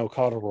he was an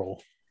Okada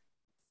roll.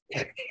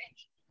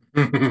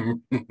 Tell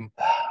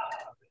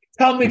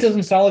me it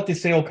doesn't sound like they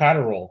say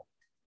Okada roll.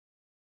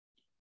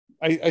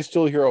 I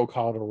still hear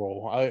Okada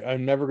roll.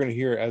 I'm never going to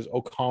hear it as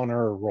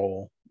O'Connor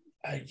roll.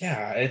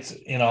 Yeah, it's,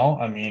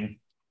 I mean,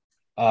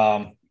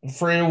 it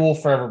will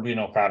forever be an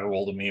Okada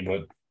roll to me,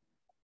 but,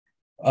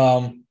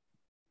 and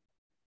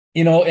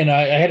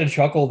I had a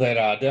chuckle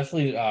that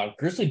definitely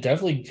Grizzly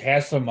definitely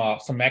has some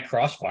Matt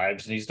Cross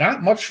vibes, and he's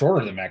not much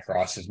shorter than Matt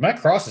Cross.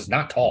 Matt Cross is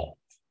not tall.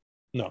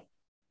 No.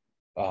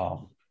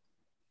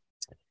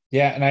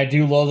 Yeah, and I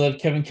do love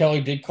that Kevin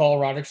Kelly did call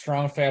Roderick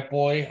Strong Fat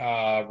Boy.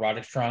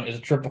 Roderick Strong is a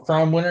Triple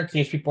Crown winner in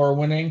case people are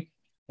winning.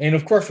 And,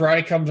 of course,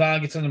 Roddy comes on,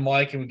 gets on the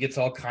mic, and gets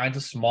all kinds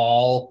of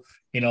small,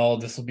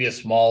 this will be a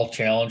small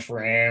challenge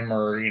for him,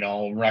 or,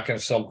 we're not going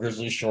to sell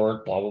Grizzly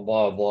short, blah, blah,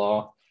 blah,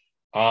 blah.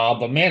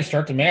 But, man,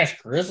 start the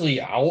match, Grizzly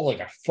out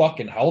like a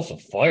fucking house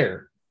of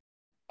fire.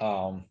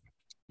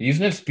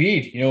 Using his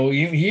speed.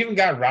 He even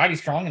got Roddy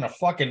Strong in a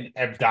fucking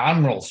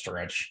abdominal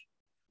stretch.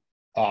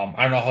 I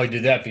don't know how he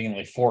did that being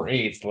like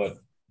 4/8, but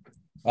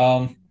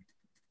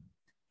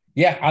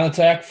yeah, on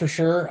attack for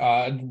sure.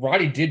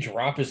 Roddy did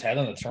drop his head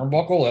on the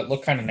turnbuckle. That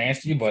looked kind of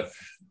nasty, but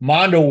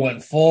Mondo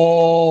went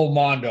full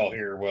Mondo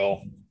here,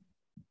 Will.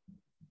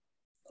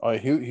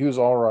 He was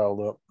all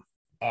riled up.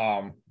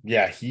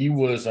 Yeah, he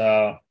was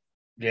no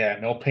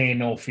pain,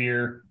 no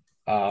fear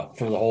for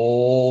the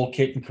whole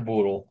kit and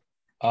caboodle.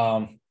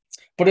 But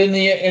in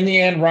the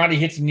end, Roddy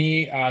hits a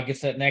knee, gets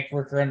that back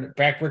breaker on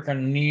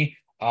the knee.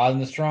 In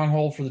the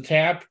stronghold for the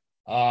tap.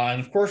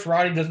 And of course,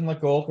 Roddy doesn't let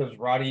go because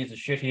Roddy is a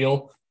shit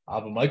heel.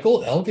 But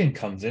Michael Elgin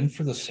comes in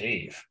for the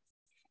save.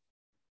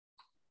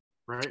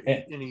 Right.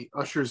 And he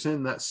ushers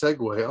in that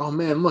segue. Oh,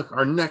 man, look,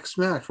 our next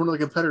match. One of the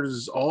competitors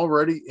is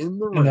already in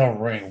the ring. In the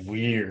ring.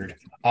 Weird.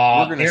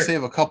 We're going to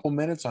save a couple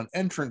minutes on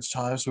entrance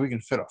time so we can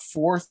fit a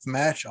fourth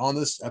match on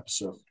this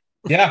episode.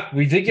 Yeah,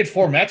 we did get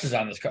 4 matches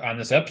on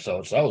this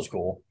episode, so that was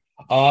cool.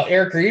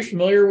 Eric, are you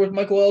familiar with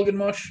Michael Elgin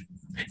much?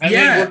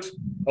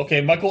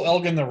 Okay, Michael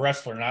Elgin, the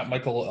wrestler, not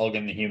Michael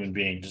Elgin, the human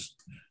being. Just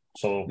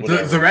so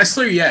the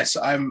wrestler, yes.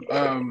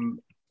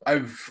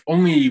 I've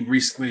only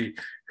recently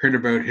heard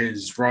about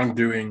his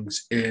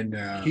wrongdoings in.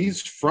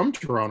 He's from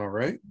Toronto,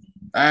 right?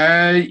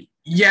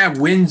 Yeah,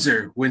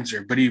 Windsor,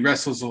 but he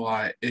wrestles a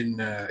lot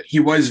in. He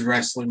was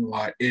wrestling a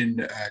lot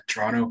in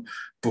Toronto,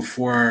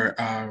 before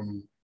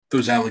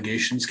those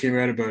allegations came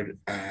out about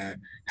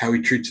how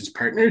he treats his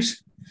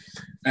partners.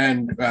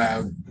 And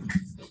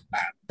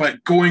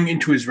but going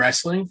into his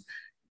wrestling,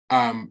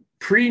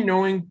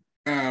 pre-knowing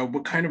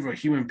what kind of a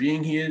human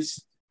being he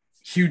is,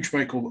 huge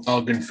Michael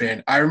Elgin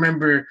fan. I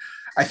remember,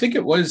 I think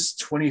it was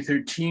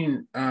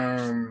 2013.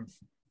 I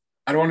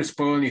don't want to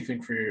spoil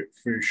anything for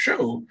your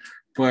show,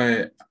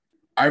 but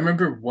I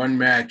remember one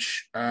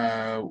match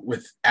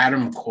with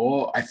Adam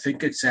Cole. I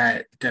think it's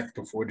at Death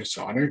Before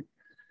Dishonor.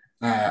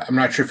 I'm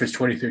not sure if it's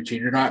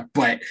 2013 or not,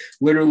 but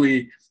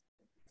literally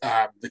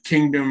the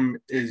Kingdom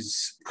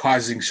is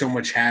causing so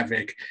much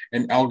havoc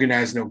and Elgin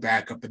has no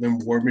backup. And then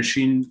War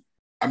Machine,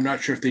 I'm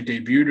not sure if they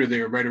debuted or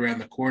they were right around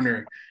the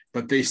corner,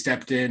 but they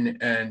stepped in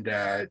and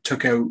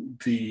took out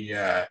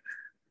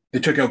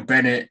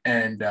Bennett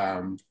and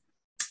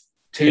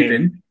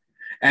Taven.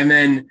 And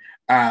then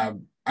I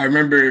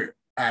remember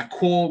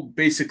Cole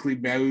basically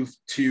mouthed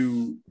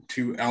to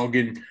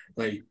Elgin,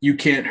 like, "You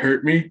can't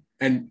hurt me."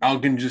 And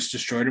Elgin just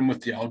destroyed him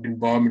with the Elgin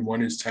bomb and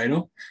won his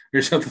title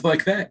or something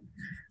like that.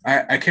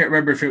 I can't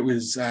remember if it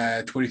was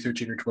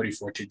 2013 or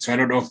 2014. So I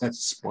don't know if that's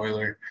a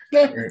spoiler.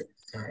 Yeah.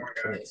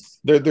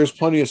 There's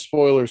plenty of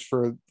spoilers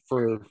for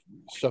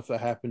stuff that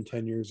happened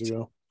 10 years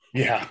ago.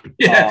 Yeah.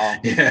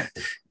 Yeah.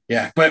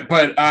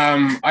 But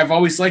I've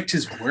always liked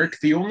his work.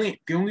 The only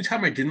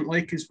time I didn't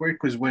like his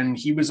work was when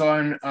he was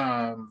on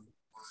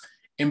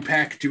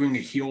Impact doing a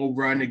heel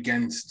run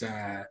against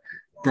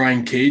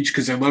Brian Cage,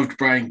 because I loved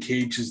Brian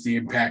Cage as the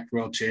Impact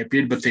World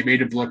Champion, but they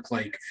made him look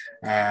like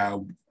a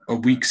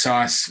weak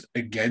sauce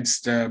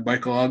against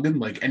Michael Elgin.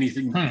 Like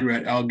anything threw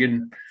at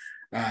Elgin,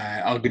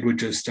 Elgin would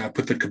just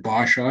put the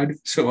kibosh on.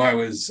 So I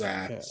was.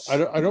 I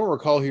don't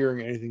recall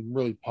hearing anything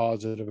really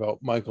positive about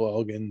Michael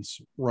Elgin's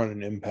run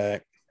in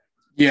Impact.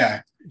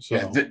 Yeah, so.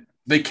 Yeah.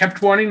 They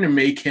kept wanting to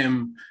make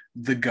him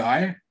the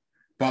guy,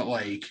 but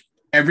like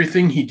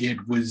everything he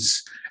did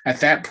was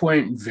at that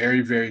point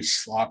very, very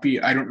sloppy.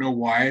 I don't know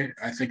why.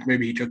 I think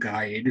maybe he took a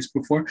hiatus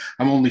before.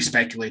 I'm only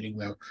speculating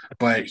though,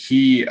 but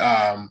he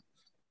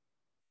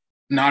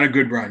not a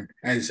good run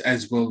as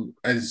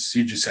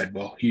you just said.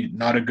 Well, he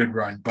not a good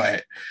run,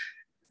 but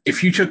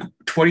if you took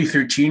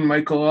 2013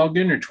 Michael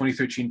Elgin or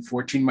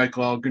 2013-14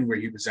 Michael Elgin, where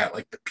he was at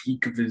like the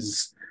peak of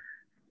his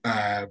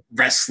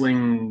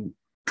wrestling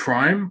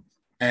prime,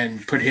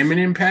 and put him in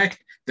Impact,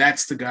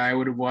 that's the guy I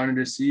would have wanted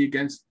to see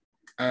against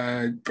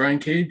Brian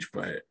Cage,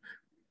 but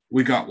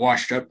we got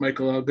washed up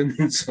Michael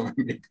Elgin. So I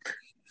mean,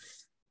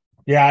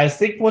 yeah, I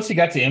think once he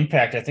got to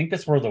Impact, I think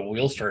that's where the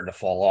wheels started to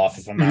fall off,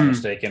 if I'm not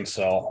mistaken.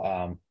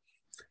 So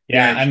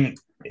I mean,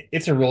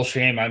 it's a real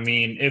shame. I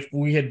mean, if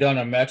we had done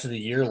a match of the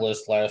year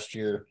list last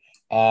year,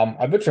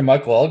 I bet you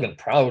Michael Elgin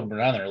probably would have been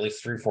on there at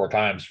least 3-4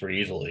 times pretty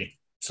easily.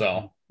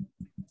 So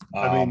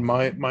I mean,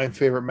 my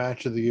favorite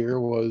match of the year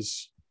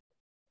was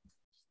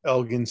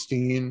Elgin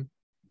Steen.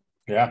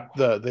 Yeah.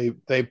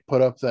 They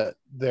put up that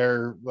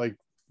their like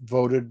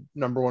voted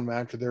number one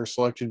match, or their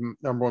selected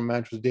number one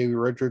match was Davey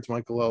Richards,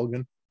 Michael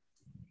Elgin.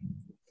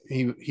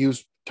 He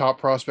was top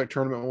prospect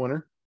tournament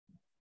winner.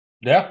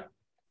 Yeah.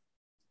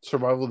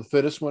 Survival of the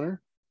fittest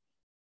winner.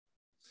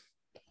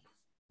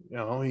 You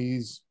know,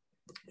 he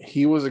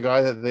was a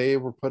guy that they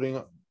were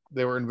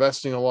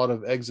investing a lot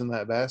of eggs in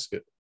that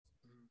basket.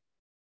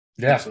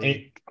 Yeah.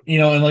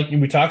 And like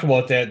we talked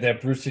about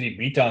that Bruce City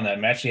beatdown, that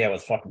match he had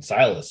with fucking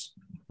Silas.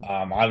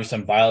 Obviously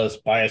I'm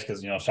biased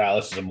because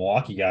Silas is a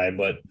Milwaukee guy,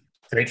 but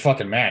great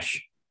fucking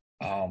match.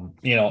 And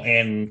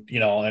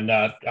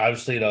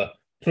obviously to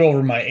put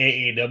over my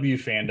AAW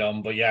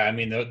fandom, but yeah, I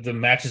mean the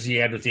matches he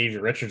had with Davey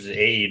Richards at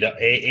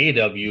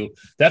AAW,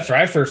 that's where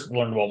I first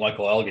learned about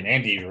Michael Elgin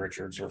and Davey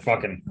Richards were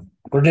fucking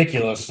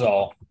ridiculous.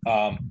 So,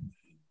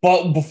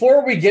 but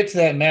before we get to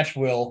that match,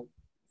 Will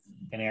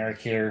and Eric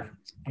here,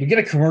 we get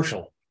a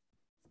commercial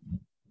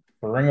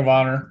for Ring of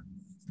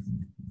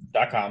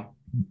Honor.com,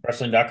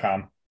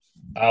 wrestling.com,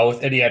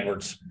 with Eddie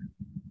Edwards.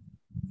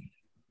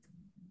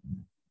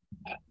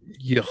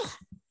 Yeah.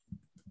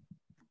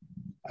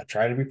 I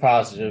try to be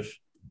positive,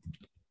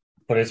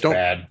 but it's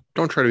bad.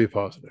 Don't try to be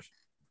positive.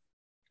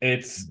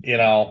 It's,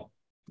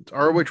 It's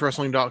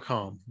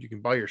ROHWrestling.com. You can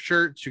buy your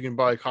shirts. You can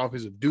buy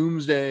copies of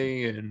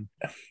Doomsday and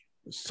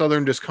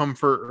Southern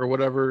Discomfort or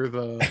whatever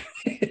their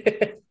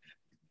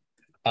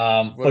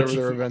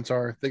events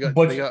are. They got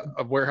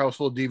a warehouse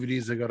full of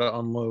DVDs they got to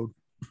unload.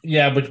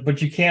 Yeah,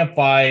 but you can't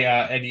buy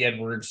Eddie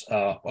Edwards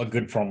a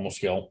good promo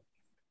skill.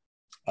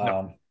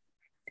 No.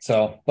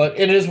 But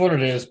it is what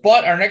it is.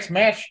 But our next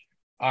match,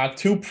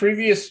 two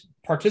previous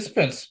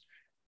participants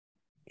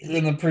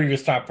in the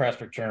previous top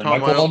prospect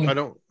tournament. Tom, I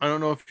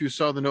don't know if you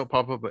saw the note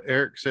pop up, but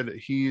Eric said that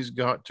he's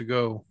got to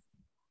go.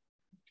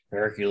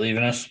 Eric, you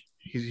leaving us?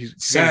 He's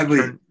sadly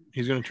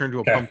he's going to turn to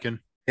a pumpkin.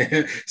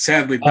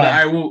 Sadly, but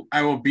I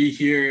will be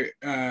here.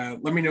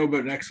 Let me know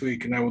about next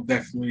week, and I will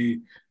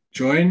definitely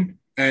join.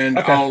 And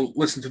I'll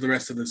listen to the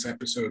rest of this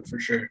episode for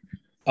sure.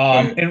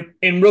 And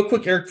real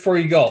quick, Eric, before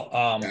you go,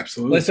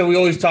 absolutely. Listen, we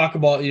always talk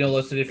about,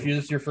 listen, if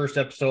this is your first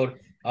episode,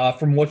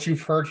 from what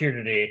you've heard here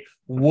today,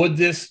 would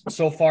this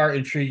so far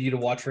intrigue you to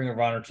watch Ring of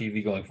Honor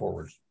TV going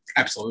forward?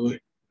 Absolutely.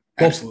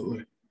 Cool.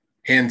 Absolutely.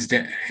 Hands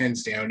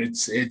down.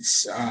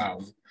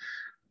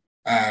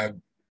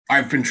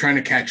 I've been trying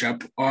to catch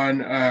up on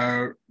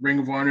Ring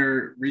of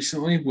Honor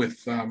recently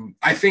with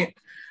I think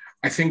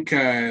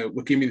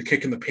what gave me the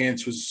kick in the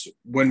pants was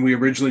when we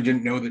originally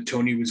didn't know that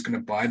Tony was going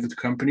to buy the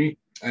company,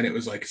 and it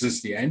was like, is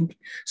this the end?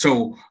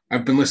 So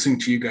I've been listening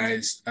to you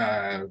guys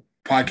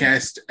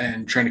podcast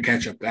and trying to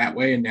catch up that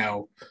way, and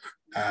now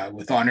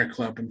with Honor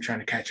Club, I'm trying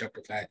to catch up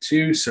with that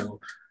too. So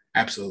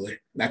absolutely.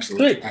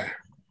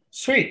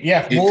 Sweet.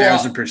 Yeah.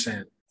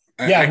 8,000%.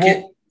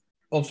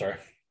 I'm sorry.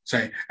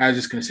 Sorry, I was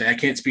just going to say I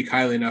can't speak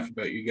highly enough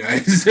about you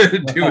guys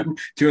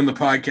doing the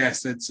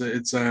podcast.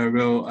 It's a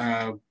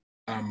real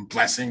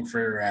blessing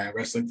for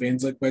wrestling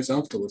fans like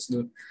myself to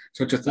listen to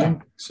such a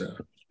thing. So,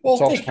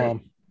 it's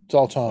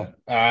all Tom.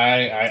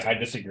 I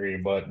disagree,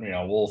 but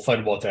we'll fight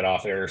about that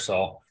off air.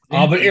 So,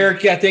 but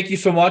Eric, thank you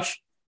so much.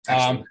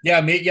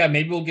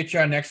 Maybe we'll get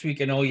you on next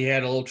week. I know you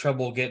had a little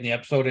trouble getting the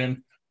episode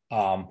in,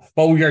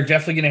 but we are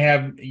definitely going to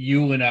have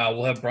you and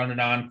we'll have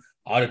Brendan on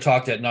to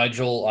talk that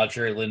Nigel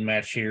Jerry Lynn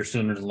match here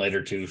sooner than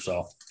later too.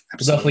 So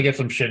we'll definitely get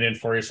some shit in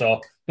for you.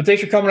 So, but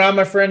thanks for coming on,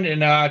 my friend,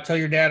 and tell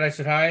your dad I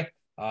said hi.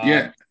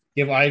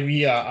 Give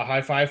Ivy a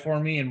high five for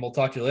me, and we'll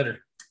talk to you later.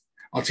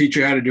 I'll teach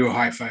you how to do a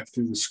high five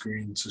through the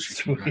screen, so she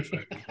can high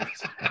five.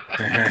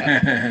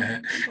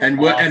 And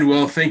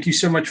Will, thank you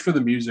so much for the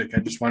music. I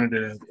just wanted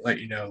to let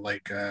you know,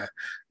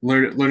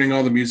 learning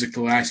all the music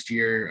the last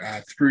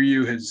year through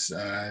you has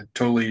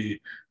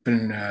totally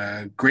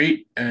been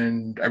great,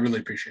 and I really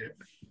appreciate it.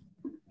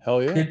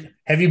 Hell yeah!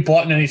 Have you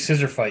bought any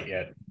Scissor Fight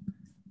yet?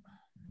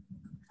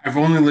 I've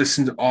only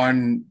listened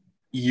on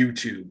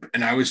YouTube,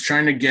 and I was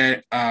trying to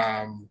get.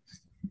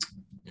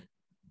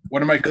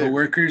 One of my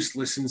coworkers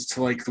listens to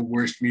the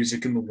worst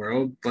music in the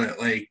world, but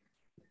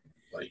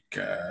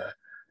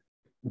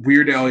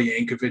Weird Al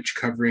Yankovic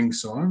covering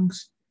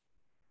songs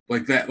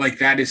like that.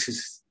 That is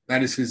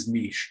his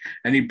niche,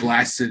 and he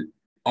blasts it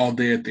all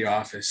day at the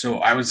office. So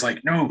I was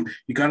like, no,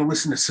 you got to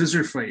listen to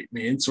Scissor Fight,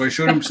 man. So I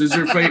showed him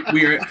Scissor Fight.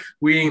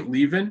 We ain't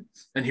leaving,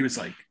 and he was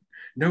like,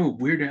 no,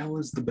 Weird Al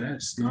is the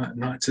best,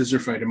 not Scissor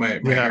Fight.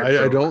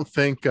 I don't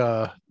think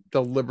the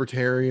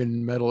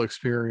libertarian metal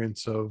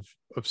experience of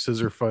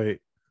Scissor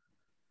Fight.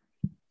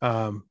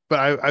 But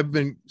I've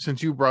been,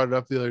 since you brought it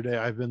up the other day,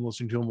 I've been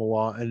listening to them a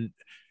lot, and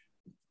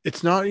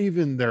it's not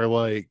even their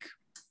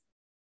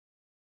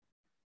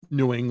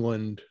New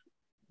England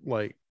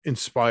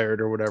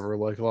inspired or whatever, a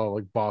lot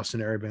of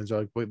Boston area bands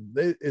are but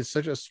it's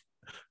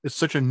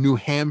such a New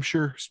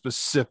Hampshire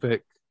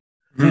specific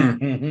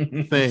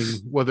thing,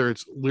 whether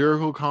it's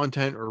lyrical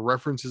content or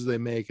references they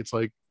make. It's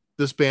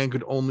this band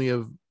could only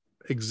have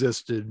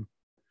existed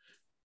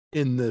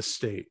in this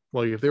state.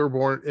 If they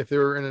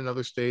were in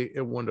another state,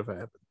 it wouldn't have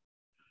happened.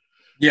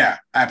 Yeah,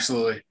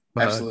 absolutely.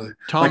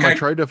 Tom, I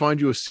tried to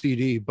find you a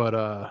CD,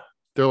 but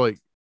they're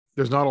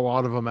there's not a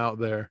lot of them out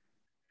there,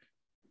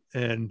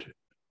 and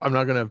I'm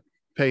not gonna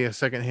pay a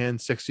secondhand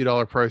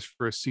 $60 price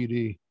for a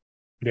CD.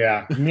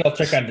 Yeah, I'll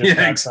check on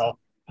discounts.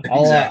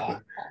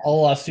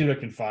 I'll see what I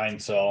can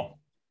find. So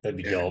that'd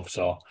be dope.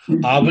 So,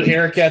 but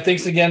Eric,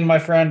 thanks again, my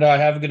friend.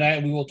 Have a good night,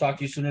 and we will talk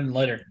to you sooner than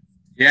later.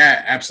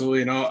 Yeah,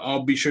 absolutely. And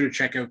I'll be sure to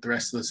check out the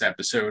rest of this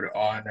episode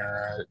on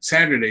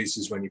Saturdays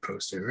is when you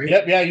post it, right?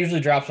 Yep. Yeah, it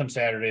usually drops on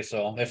Saturday.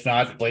 So if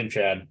not, blame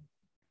Chad.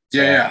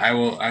 So, I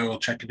will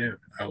check it out.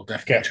 I will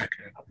definitely check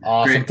it out.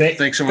 Awesome.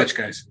 Thanks so much,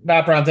 guys.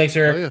 No problem. Thanks,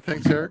 Eric. Oh, yeah,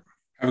 thanks, Eric.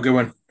 Have a good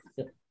one.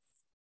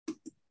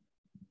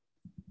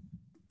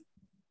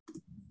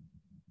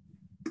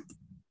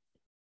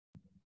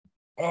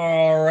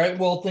 All right.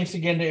 Well, thanks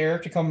again to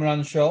Eric for coming on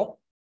the show.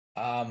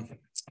 But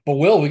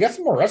Will, we got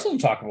some more wrestling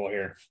to talk about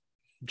here.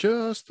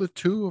 Just the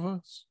two of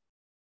us.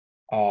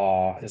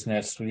 Oh, isn't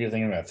that sweet? I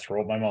think I'm gonna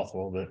throw up my mouth a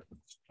little bit.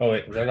 Oh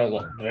wait,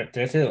 did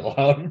I say it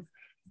loud?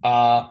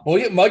 Well,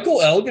 we get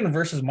Michael Elgin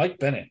versus Mike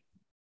Bennett.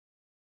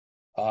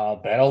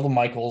 Battle of the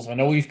Michaels. I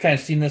know we've kind of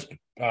seen this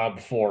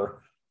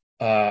before.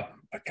 But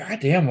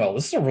goddamn, well,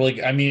 this is a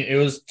really. I mean, it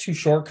was too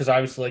short because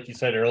obviously, like you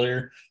said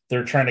earlier,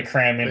 they're trying to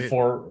cram in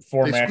four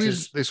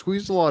matches. They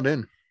squeezed a lot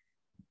in.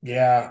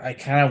 Yeah, I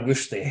kind of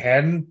wish they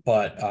hadn't,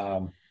 but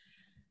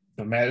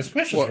man, this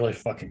match is really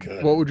fucking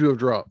good. What would you have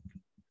dropped?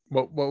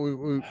 What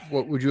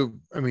would you have?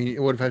 I mean, it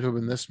would have had to have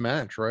been this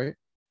match, right?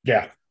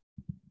 Yeah.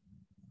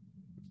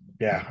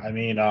 I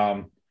mean,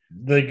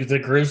 the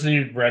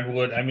Grizzly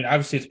Redwood. I mean,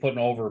 obviously it's putting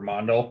over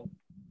Mondo.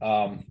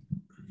 I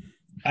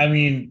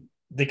mean,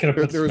 they could have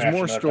put. There was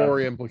more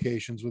story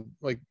implications with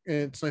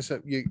it's nice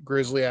that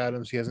Grizzly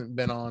Adams. He hasn't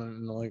been on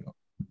in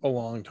a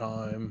long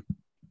time.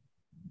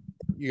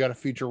 You got to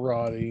feature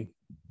Roddy,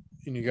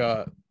 and you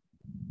got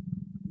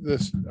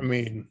this. I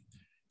mean,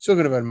 still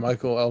could have had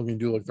Michael Elgin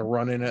do the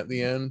run in at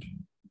the end.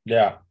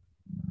 Yeah.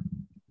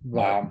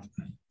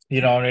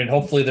 And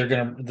hopefully they're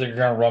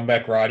gonna run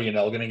back Roddy and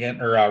Elgin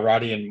again, or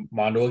Roddy and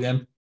Mondo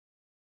again.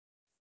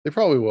 They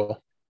probably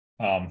will.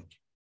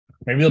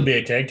 Maybe they'll be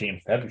a tag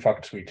team. That'd be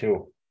fucking sweet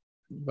too.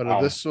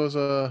 But this was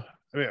like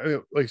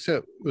I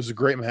said, it was a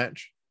great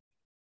match.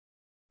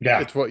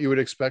 Yeah, it's what you would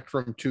expect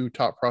from two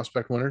top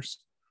prospect winners.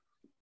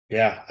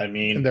 Yeah, I and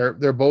mean,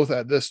 they're both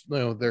at this.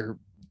 They're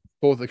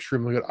both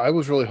extremely good. I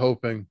was really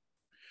hoping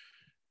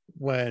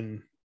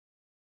when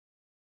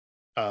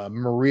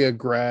Maria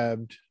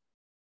grabbed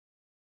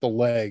the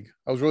leg,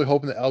 I was really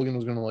hoping that Elgin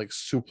was going to like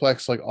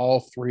suplex like all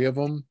three of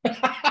them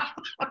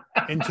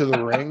into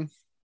the ring.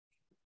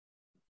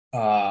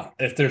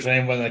 if there's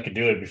anyone that could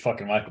do it, it'd be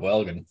fucking Michael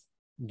Elgin.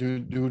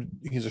 Dude,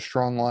 he's a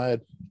strong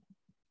lad.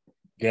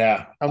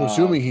 Yeah, I'm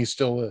assuming he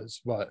still is,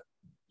 but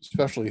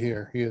especially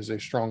here, he is a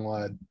strong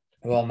lad.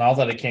 well, now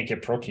that I can't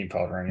get protein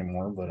powder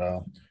anymore, but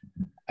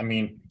I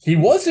mean, he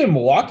was in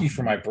Milwaukee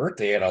for my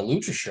birthday at a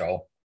lucha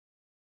show.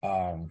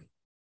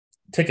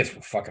 Tickets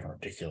were fucking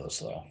ridiculous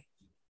though.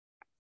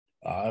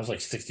 It was like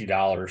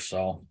 $60.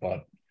 So,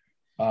 but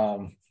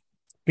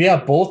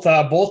yeah,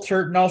 both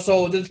hurt now.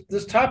 So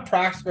this top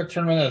prospect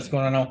tournament that's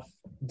going on now.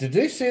 Did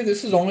they say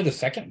this is only the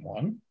second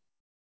one?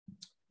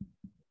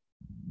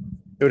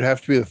 It would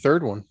have to be the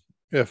third one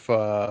if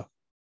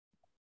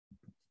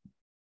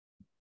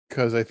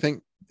because I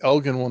think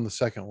Elgin won the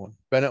second one.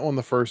 Bennett won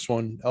the first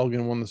one.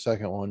 Elgin won the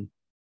second one.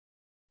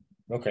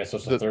 Okay, so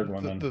it's the third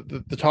one then.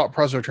 The top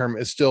prospect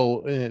tournament is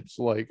still in its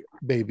like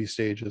baby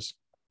stages.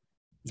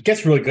 It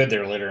gets really good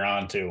there later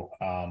on too.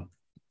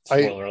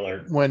 Spoiler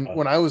alert.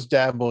 When I was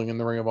dabbling in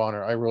the Ring of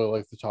Honor, I really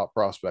like the top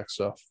prospect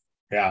stuff.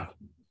 Yeah.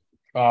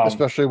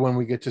 Especially when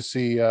we get to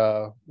see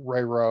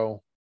Ray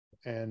Rowe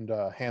and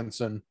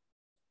Hansen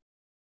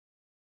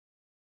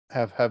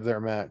have their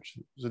match.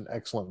 It was an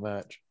excellent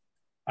match.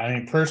 I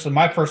mean,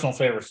 my personal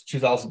favorite is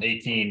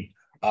 2018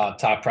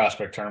 top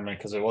prospect tournament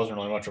because it wasn't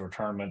really much of a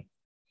tournament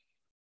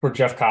where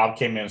Jeff Cobb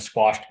came in and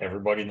squashed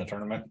everybody in the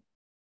tournament.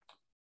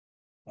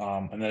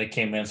 And then he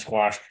came in and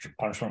squashed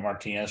Punishment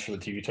Martinez for the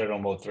TV title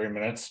in about 3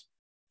 minutes.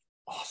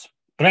 Awesome.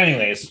 But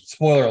anyways,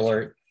 spoiler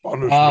alert.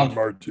 Punishment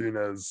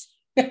Martinez.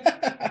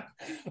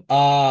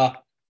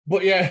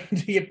 But yeah,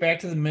 to get back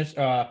to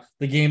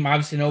the game,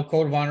 obviously no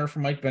code of honor for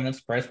Mike Bennett,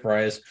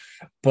 surprise.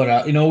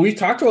 But we've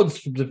talked about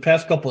the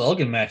past couple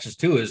Elgin matches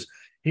too. Is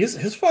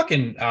his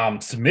fucking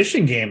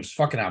submission game is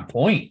fucking on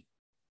point.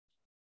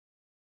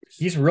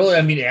 He's really,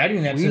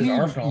 adding that to his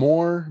arsenal.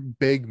 More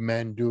big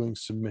men doing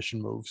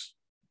submission moves.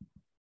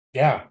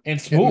 Yeah, and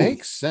smooth. It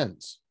makes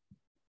sense.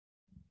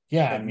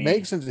 Yeah, it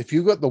makes sense. If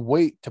you got the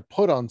weight to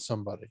put on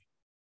somebody,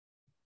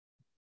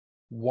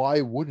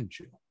 why wouldn't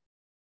you?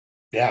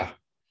 Yeah.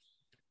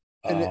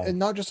 And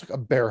not just like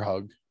a bear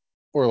hug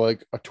or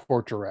like a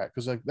torture rack,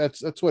 because like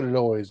that's what it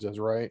always does,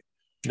 right?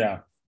 Yeah.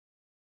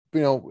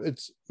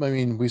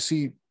 We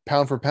see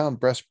pound for pound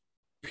best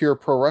pure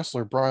pro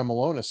wrestler Brian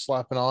Malone is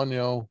slapping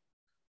on,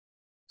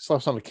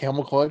 slaps on a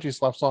camel clutch, he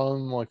slaps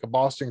on like a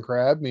Boston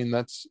crab. I mean,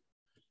 that's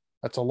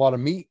a lot of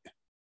meat.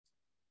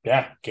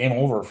 Yeah, game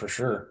over for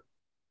sure.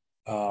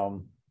 Yeah,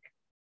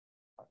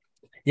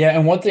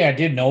 and one thing I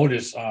did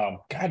notice,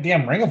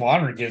 goddamn, Ring of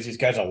Honor gives these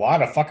guys a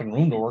lot of fucking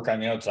room to work on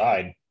the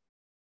outside.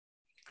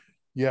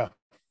 Yeah.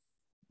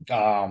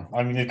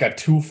 They've got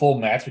 2 full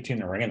mats between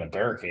the ring and the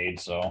barricade,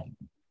 so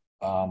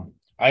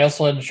I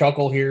also had to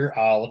chuckle here.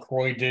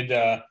 LaCroix did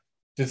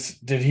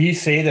he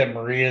say that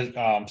Maria's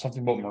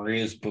something about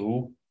Maria's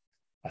boo?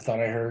 I thought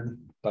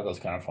that was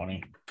kind of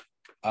funny.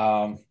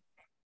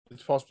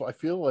 It's possible. I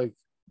feel like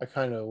I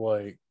kind of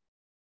like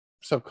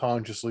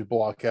subconsciously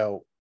block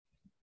out.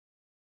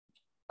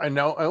 I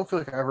don't feel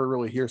like I ever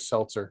really hear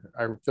Seltzer.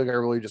 I feel like I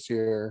really just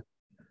hear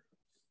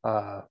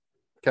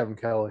Kevin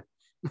Kelly.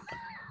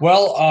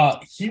 We'll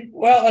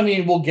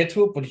get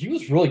to it, but he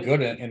was really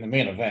good in the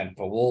main event,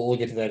 but we'll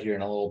get to that here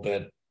in a little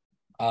bit.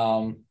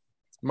 My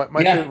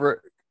favorite,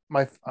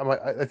 I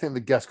think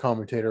the guest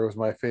commentator was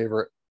my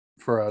favorite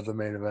for the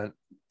main event.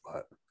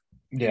 But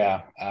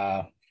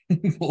yeah,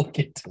 we'll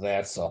get to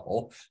that.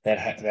 So that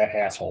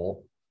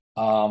asshole.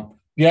 Elgin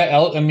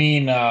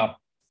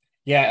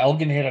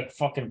hit a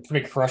fucking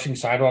pretty crushing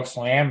sidewalk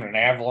slam and an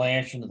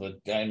avalanche into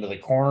the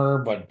corner,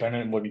 but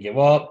Bennett wouldn't give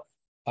up.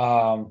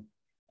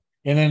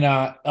 And then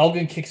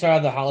Elgin kicks out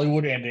of the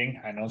Hollywood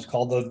ending. I know it's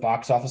called the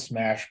box office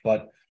smash,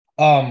 but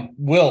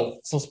Will.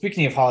 So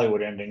speaking of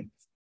Hollywood ending,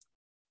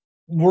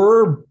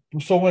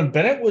 when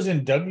Bennett was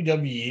in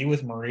WWE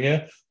with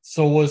Maria,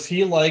 so was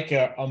he like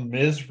a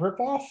Miz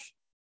ripoff?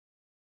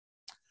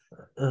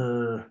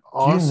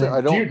 Honestly,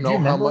 I don't know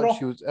how much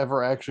he was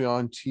ever actually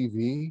on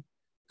TV,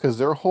 because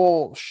their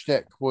whole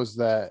shtick was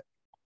that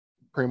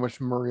pretty much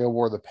Maria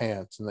wore the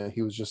pants and that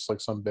he was just like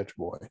some bitch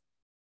boy.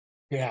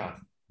 Yeah.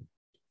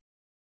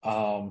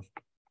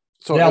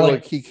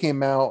 He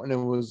came out and it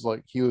was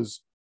like he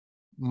was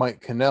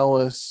Mike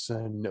Kanellis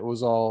and it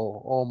was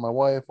all, oh my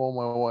wife, oh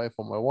my wife,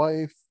 oh my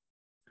wife.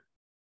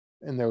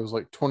 And there was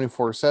like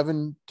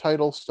 24/7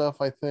 title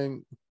stuff, I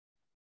think.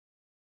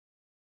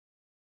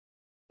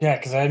 Yeah,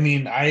 because I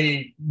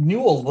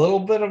knew a little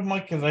bit of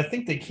Mike because I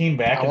think they came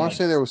back. I want to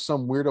say there was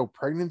some weirdo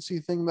pregnancy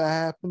thing that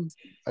happened.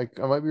 I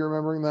might be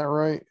remembering that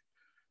right.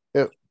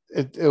 It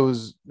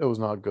was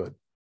not good.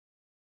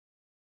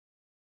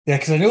 Yeah,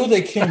 because I know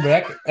they came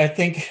back. I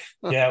think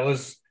it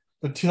was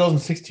the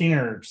 2016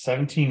 or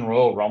 17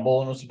 Royal Rumble,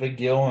 and it was a big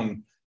deal.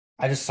 And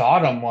I just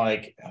saw it. I'm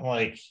like,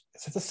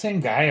 is that the same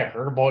guy I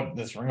heard about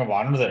this Ring of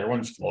Honor that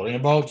everyone's floating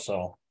about?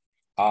 So,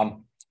 I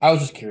was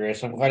just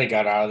curious. I'm glad he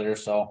got out of there.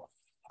 So,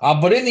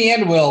 but in the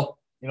end, Will,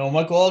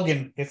 Michael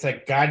Elgin hits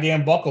that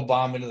goddamn buckle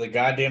bomb into the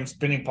goddamn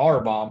spinning power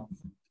bomb.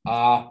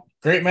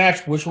 Great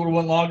match. Wish it would have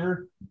went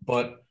longer,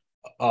 but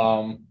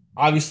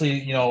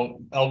obviously,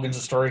 Elgin's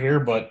a story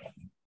here, but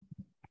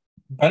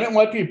Bennett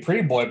might be a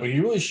pretty boy, but he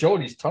really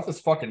showed he's tough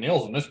as fucking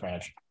nails in this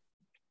match.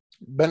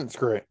 Bennett's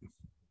great.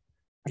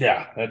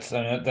 Yeah, that's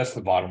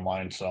the bottom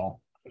line.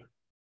 So,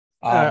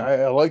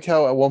 I liked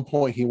how at one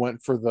point he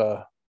went for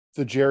the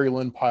Jerry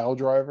Lynn pile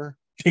driver.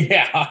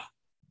 Yeah,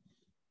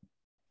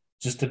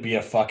 just to be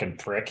a fucking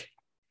prick.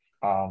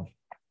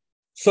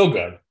 So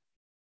good.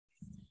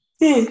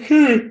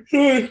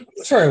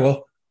 Sorry,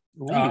 Will.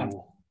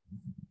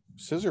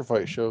 Scissor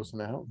fight shows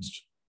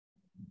announced.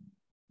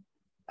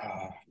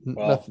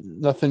 Well,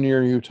 nothing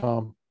near you,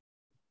 Tom.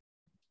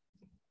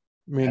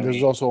 I mean,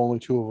 there's also only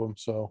 2 of them,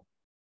 so.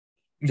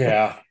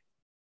 Yeah.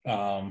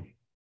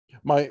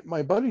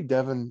 My buddy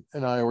Devin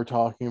and I were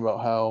talking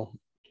about how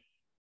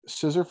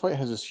Scissor Fight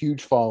has this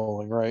huge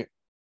following, right?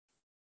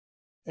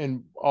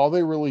 And all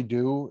they really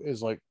do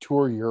is like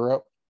tour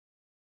Europe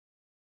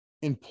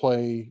and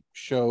play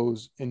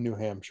shows in New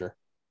Hampshire.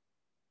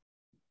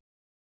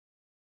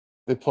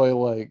 They play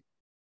like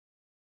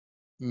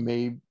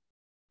maybe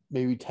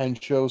 10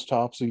 shows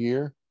tops a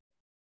year.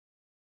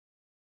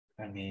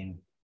 I mean,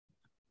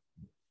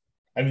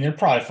 they're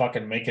probably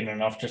fucking making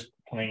enough just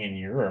playing in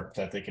Europe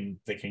that they can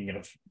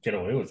get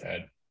away with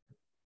that.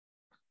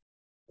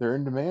 They're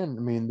in demand.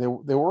 I mean, they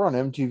were on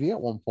MTV at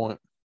one point.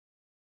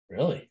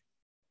 Really?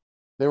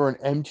 They were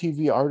an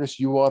MTV artist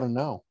you ought to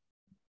know.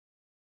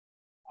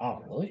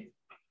 Oh, really?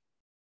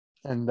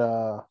 And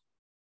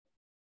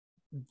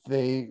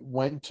they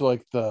went to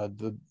like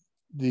the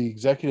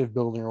executive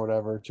building or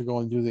whatever to go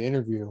and do the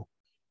interview,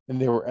 and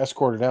they were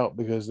escorted out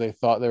because they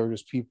thought they were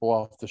just people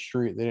off the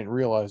street. They didn't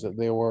realize that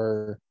they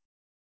were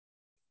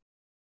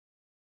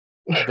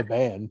the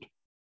band.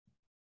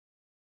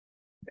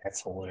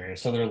 That's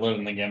hilarious. So they're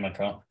living the gimmick,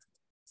 huh?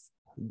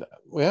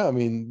 Yeah, I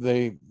mean,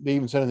 they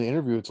even said in the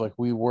interview, it's like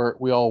we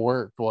all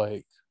work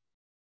like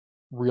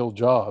real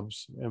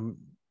jobs, and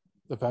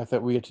the fact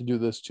that we get to do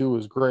this too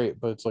is great.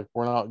 But it's like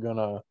we're not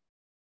gonna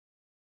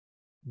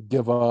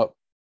give up,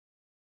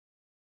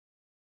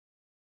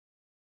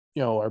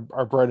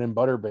 our bread and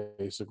butter,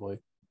 basically.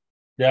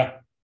 Yeah,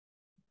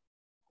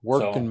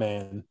 working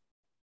man.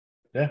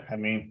 Yeah, I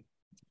mean,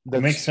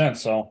 that makes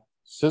sense. So,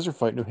 Scissor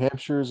Fight, New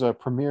Hampshire's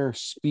premier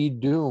speed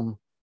doom.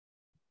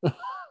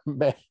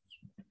 Man.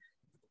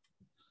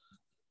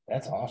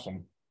 That's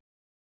awesome.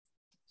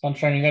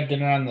 Sunshine, you got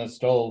dinner on the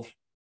stove.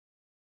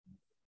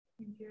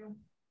 Thank you.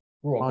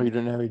 Oh, you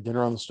didn't have any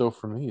dinner on the stove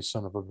for me, you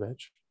son of a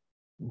bitch.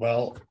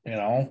 Well,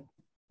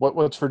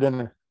 What's for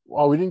dinner?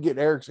 Oh, we didn't get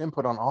Eric's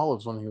input on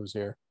olives when he was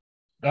here.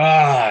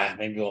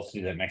 Maybe we'll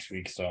do that next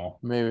week. So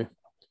maybe.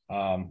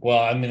 Well,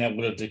 I mean, that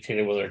would have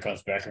dictated whether it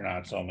comes back or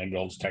not. So maybe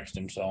I'll just text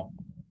him. So,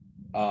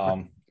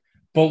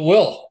 but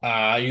Will,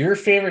 your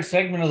favorite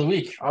segment of the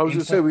week? I was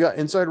going to say we got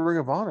Inside Ring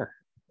of Honor.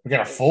 We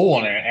got a full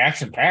one,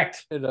 action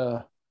packed.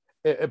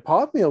 It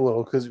popped me a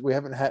little because we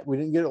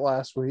didn't get it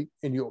last week,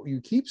 and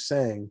you keep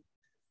saying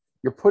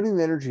you're putting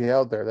the energy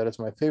out there that it's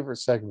my favorite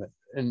segment,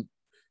 and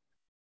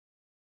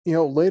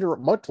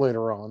much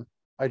later on,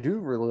 I do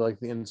really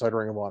like the Inside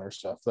Ring of Honor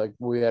stuff, like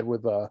we had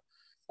with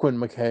Quinn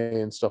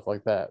McKay and stuff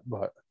like that.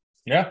 But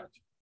yeah,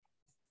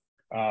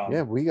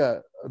 we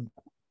got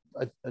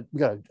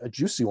a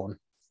juicy one.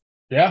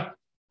 Yeah,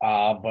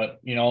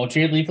 but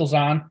Jay Lethal's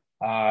on.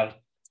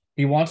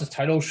 He wants his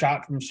title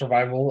shot from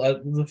Survival at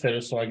the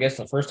Fittest. So I guess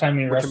the first time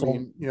he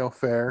wrestled,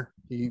 fair.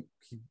 He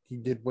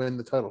did win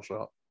the title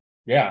shot.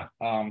 Yeah.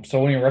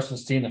 So when he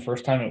wrestled Steen the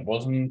first time, it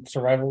wasn't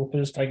Survival of the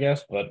Fittest, I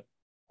guess. But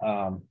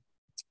and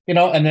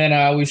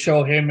then we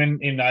show him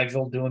and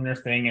Nigel doing their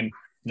thing, and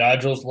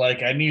Nigel's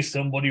like, "I knew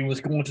somebody was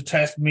going to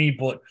test me,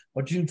 but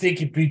I didn't think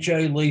it'd be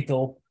Jay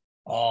Lethal.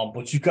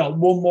 But you got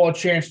one more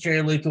chance,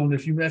 Jay Lethal, and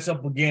if you mess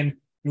up again,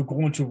 you're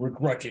going to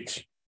regret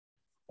it."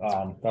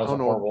 That was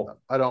horrible.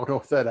 I don't know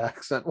if that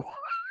accent was.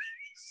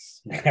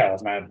 Yeah, it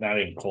was not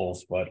even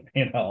close, but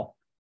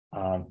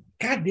God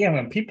damn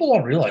it, people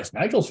don't realize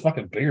Nigel's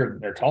fucking bigger.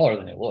 They're taller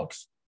than he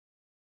looks.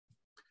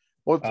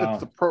 Well,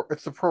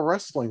 it's the pro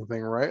wrestling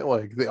thing, right?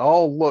 Like they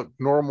all look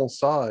normal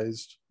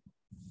sized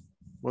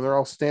when they're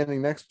all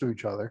standing next to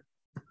each other.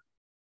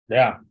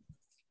 Yeah.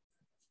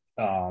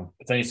 But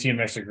then you see him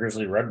next to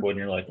Grizzly Redwood, and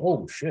you're like,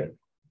 "Oh shit."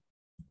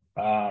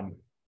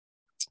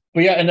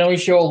 But yeah, and then we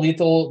show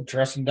Lethal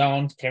dressing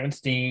down Kevin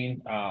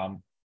Steen.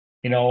 And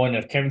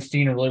if Kevin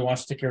Steen really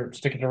wants to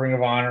stick at the Ring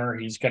of Honor,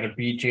 he's got to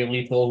beat Jay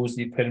Lethal, who's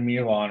the epitome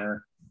of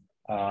honor.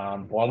 Blah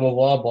blah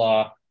blah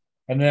blah.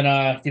 And then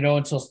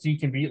until Steen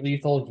can beat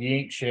Lethal, he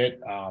ain't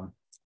shit.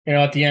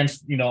 At the end,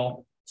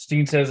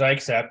 Steen says, "I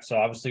accept." So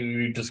obviously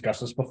we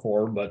discussed this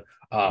before, but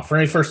for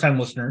any first time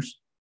listeners,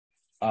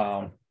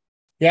 then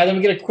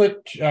we get a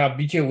quick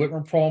BJ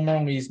Whitmer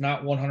promo. He's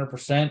not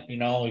 100%.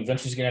 Eventually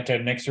he's going to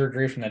have neck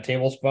surgery from that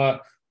table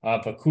spot.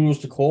 But kudos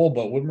to Cole,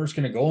 but Whitmer's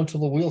going to go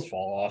until the wheels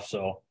fall off.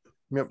 So,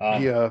 Yep.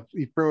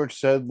 He pretty much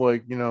said,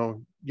 like,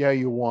 yeah,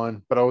 you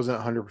won, but I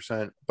wasn't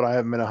 100%, but I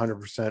haven't been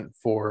 100%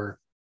 for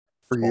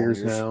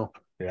years now.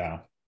 Yeah.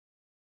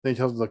 Then he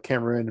tells the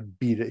cameraman to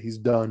beat it. He's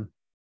done.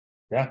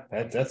 Yeah,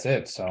 that's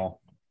it. So,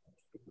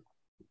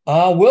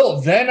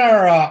 Will, then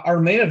our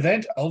main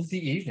event of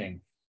the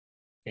evening,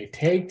 a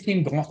tag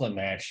team gauntlet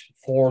match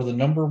for the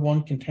number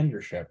one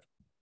contendership.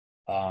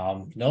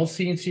 No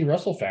CNC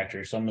Wrestle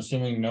Factory, so I'm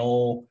assuming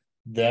no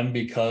them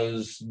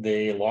because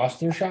they lost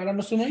their shot. I'm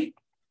assuming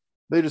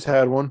they just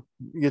had one.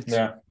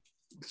 I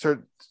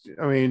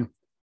mean,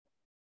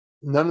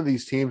 none of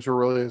these teams were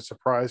really a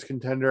surprise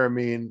contender. I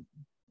mean,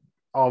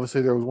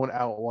 obviously there was one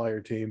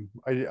outlier team.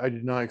 I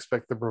did not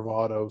expect the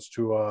Bravados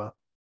to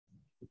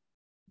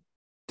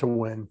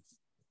win.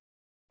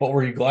 But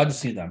were you glad to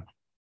see them?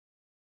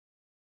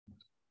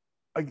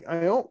 I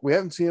don't. We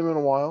haven't seen them in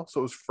a while, so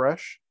it was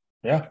fresh.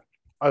 Yeah.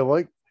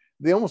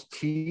 They almost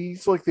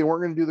teased like they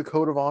weren't going to do the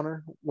code of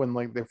honor when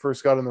like they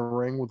first got in the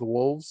ring with the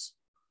Wolves,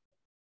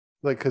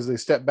 like because they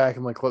stepped back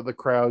and like let the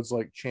crowds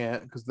like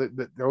chant because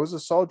there was a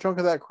solid chunk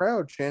of that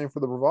crowd chanting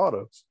for the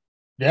Bravados.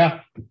 Yeah,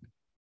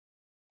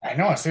 I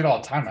know. I say it all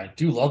the time. I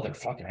do love their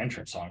fucking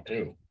entrance song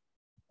too.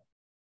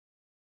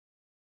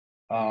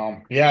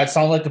 Yeah, it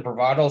sounds like the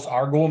Bravados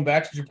are going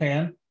back to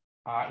Japan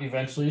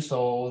eventually,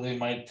 so they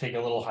might take a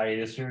little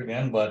hiatus here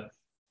again. But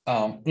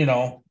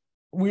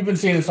we've been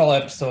seeing this all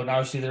episode, and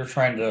obviously they're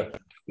trying to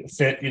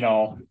fit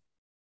 12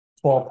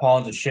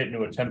 pounds of shit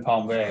into a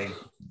 10-pound bag.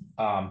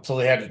 So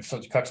they had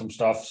to cut some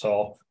stuff.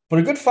 So, but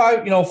a good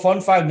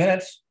fun 5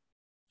 minutes,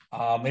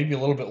 maybe a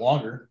little bit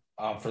longer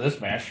for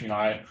this match.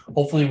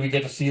 Hopefully we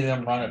get to see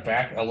them run it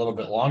back a little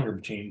bit longer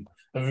between.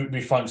 It would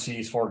be fun to see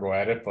these four go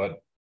at it,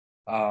 but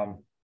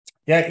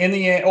yeah. In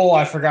the end,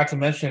 I forgot to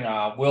mention,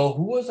 Will,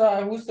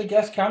 who's the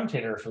guest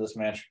commentator for this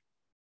match?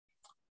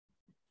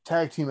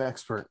 Tag team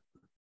expert.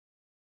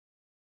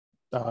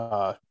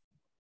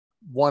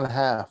 One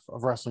half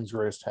of wrestling's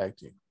greatest tag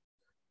team.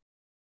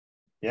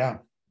 Yeah.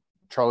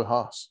 Charlie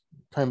Haas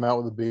came out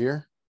with a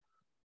beer,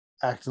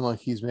 acting like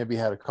he's maybe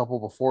had a couple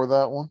before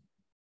that one.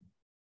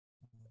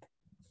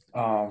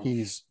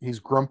 He's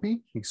grumpy.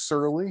 He's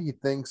surly. He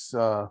thinks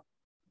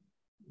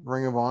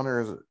Ring of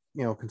Honor is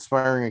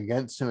conspiring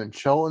against him and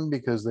Shelton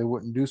because they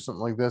wouldn't do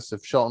something like this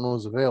if Shelton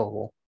was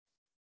available.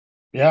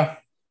 Yeah.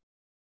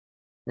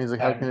 He's like,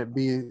 how can it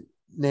be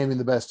naming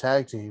the best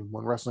tag team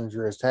when wrestling's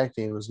greatest tag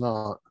team is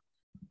not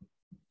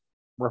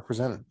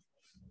represented?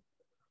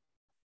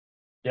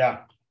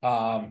 Yeah.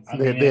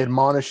 They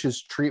admonish his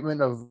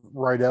treatment of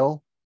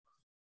Rydell.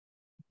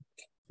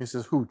 He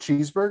says, "Who,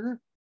 cheeseburger?"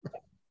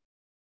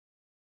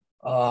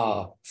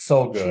 Oh,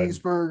 so good.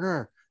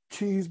 Cheeseburger.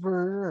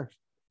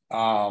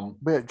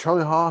 But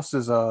Charlie Haas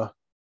is I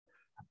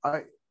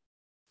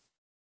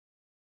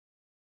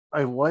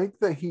like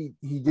that he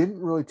didn't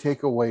really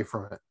take away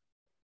from it.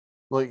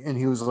 Like, and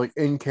he was like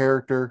in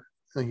character.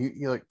 Like he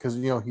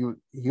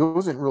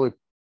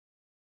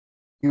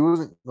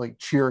wasn't like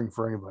cheering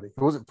for anybody.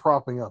 He wasn't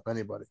propping up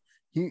anybody.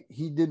 He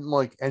didn't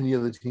like any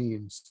of the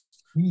teams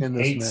in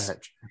this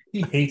match.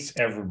 He hates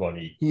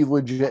everybody. He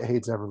legit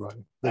hates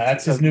everybody.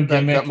 That's his new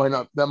gimmick.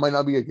 That might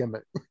not be a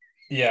gimmick.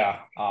 Yeah.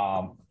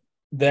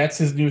 That's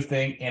his new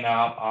thing, and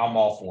I'm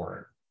all for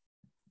it.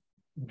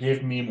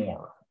 Give me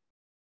more.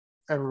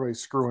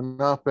 Everybody's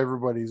screwing up.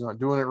 Everybody's not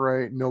doing it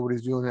right.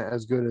 Nobody's doing it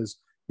as good as.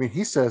 I mean,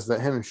 he says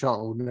that him and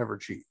Shelton would never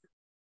cheat.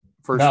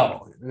 First of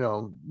all,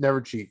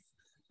 never cheat.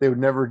 They would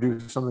never do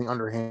something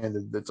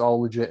underhanded. That's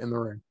all legit in the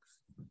ring.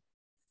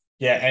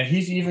 Yeah, and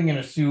he's even going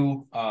to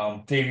sue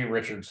Davey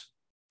Richards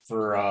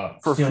for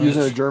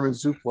fusing a German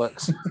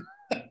suplex.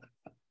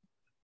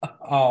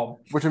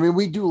 Which, I mean,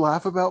 we do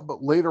laugh about,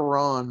 but later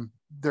on,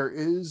 there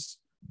is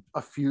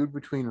a feud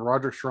between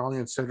Roderick Strong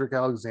and Cedric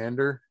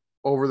Alexander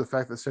over the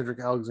fact that Cedric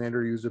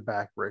Alexander used a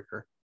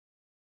backbreaker.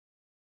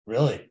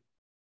 Really?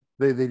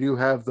 They do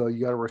have the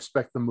you got to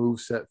respect the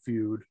moveset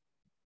feud.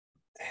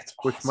 That's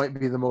awesome. Which might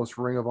be the most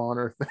Ring of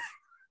Honor thing.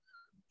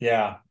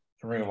 Yeah,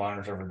 the Ring of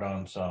Honor's ever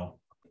done. So,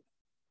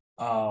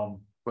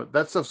 but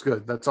that stuff's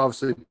good. That's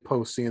obviously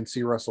post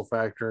CNC Wrestle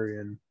Factory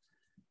and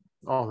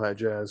all that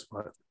jazz.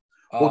 But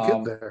we'll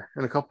get there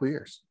in a couple of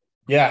years.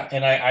 Yeah,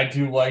 and I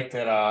do like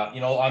that.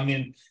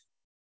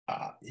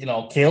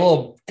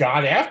 Caleb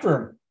got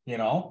after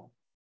him.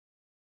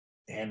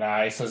 And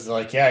I says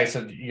like, yeah, I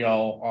said,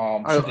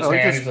 I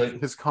like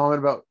his comment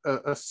about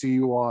a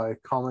CUI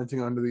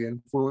commenting under the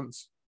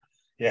influence.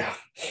 Yeah.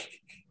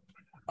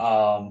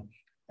 And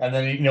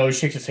then he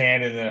shakes his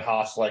hand, and then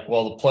Haas like,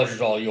 well, the pleasure's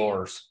all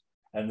yours.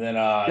 And then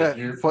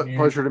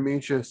pleasure to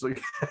meet you. So,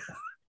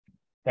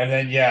 and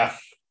then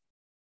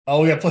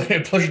pleasure to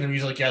meet you.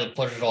 He's like, yeah, the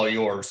pleasure's all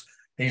yours.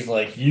 He's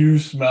like, you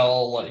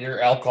smell like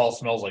your alcohol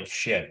smells like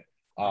shit,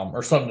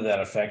 or something to that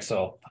effect.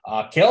 So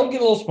Caleb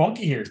get a little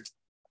spunky here.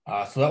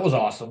 So that was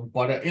awesome.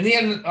 But in the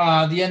end,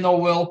 though,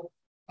 Will,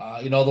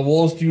 the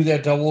Wolves do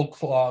that double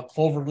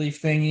clover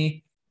leaf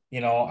thingy.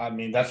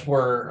 That's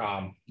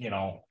where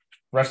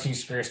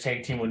Wrestling's greatest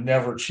tag team would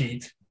never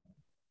cheat.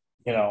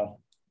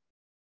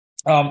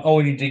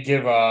 And he did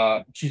give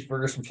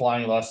Cheeseburger some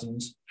flying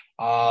lessons.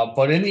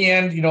 But in the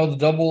end,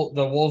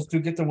 the Wolves do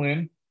get the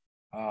win.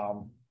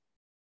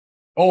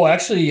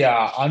 Actually,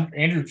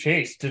 Andrew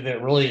Chase did a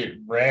really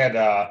rad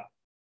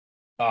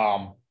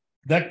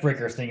neck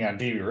breaker thing on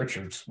Davey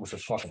Richards, which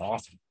was fucking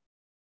awesome.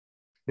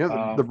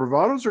 Yeah, the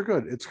bravados are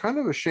good. It's kind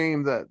of a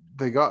shame that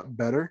they got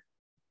better,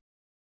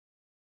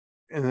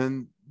 and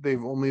then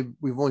we've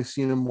only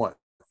seen them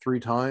 3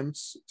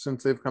 times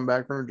since they've come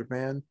back from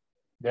Japan.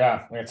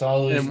 Yeah, it's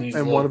all these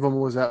and one of them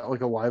was at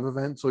like a live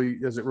event, so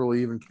does it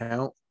really even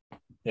count?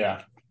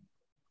 Yeah.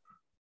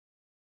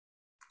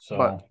 So,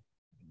 but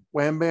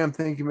Wham Bam,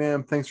 thank you,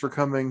 ma'am. Thanks for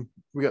coming.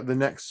 We got the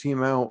next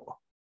team out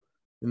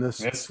in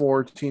this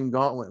 4-team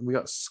gauntlet. We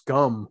got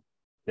Scum.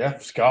 Yeah,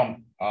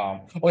 Scum.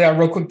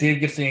 Real quick,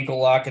 Dave gets the ankle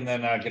lock and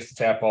then gets the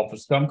tap off. But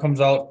Scum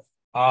comes out.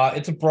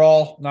 It's a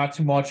brawl, not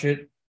too much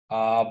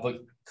but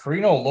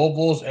Carino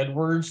Lobos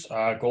Edwards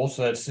goes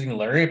to that sitting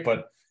lariat,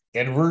 but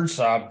Edwards,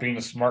 being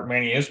the smart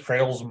man he is,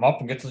 cradles him up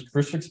and gets his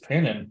crucifix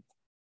pin in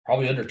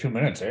probably under 2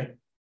 minutes, eh?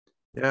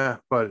 Yeah,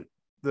 but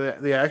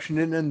the action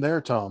didn't end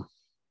there, Tom.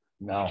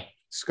 No.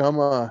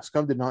 Scum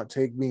did not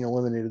take being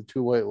eliminated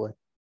too lightly.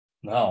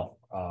 No.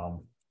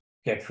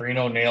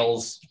 Carino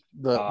nails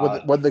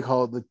what they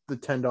call it, the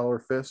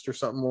 $10 fist or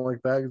something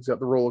like that. He's got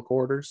the roll of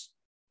quarters.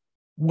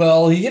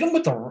 Well, he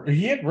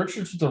hit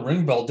Richards with the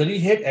ring bell. Did he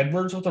hit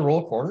Edwards with the roll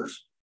of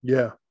quarters?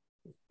 Yeah.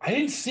 I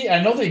didn't see.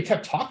 I know that he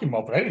kept talking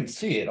about, but I didn't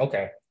see it.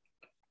 Okay.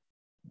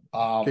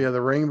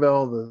 The ring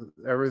bell, the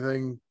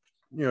everything.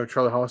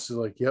 Charlie Haas is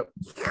like, "Yep,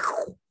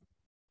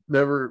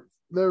 never.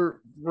 It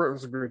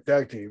was a great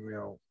tag team."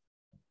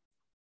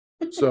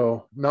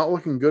 So not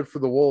looking good for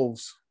the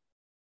Wolves.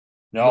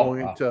 No.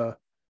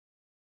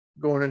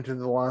 Going into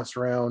the last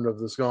round of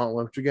this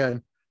gauntlet, which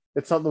again,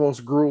 it's not the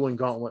most grueling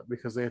gauntlet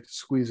because they have to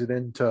squeeze it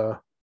into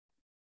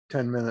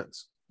 10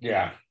 minutes.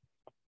 Yeah.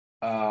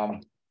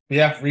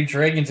 Reed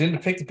Dragon's in to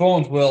pick the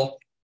bones, Will.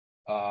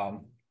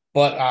 But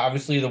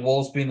obviously the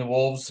Wolves being the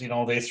Wolves,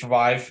 they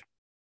survive.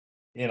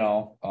 There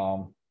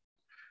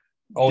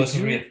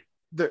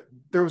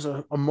was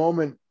a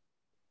moment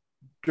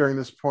during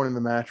this point in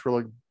the match where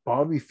like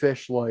Bobby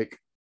Fish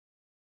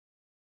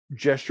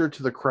gestured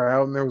to the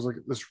crowd and there was like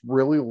this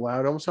really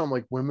loud, almost sounded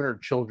like women or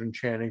children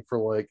chanting for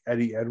like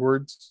Eddie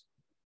Edwards.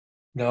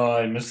 No,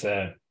 I missed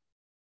that.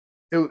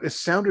 It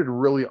sounded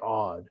really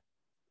odd.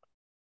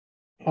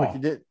 Like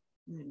it did,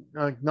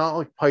 like not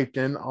like piped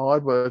in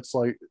odd, but it's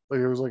like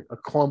there was like a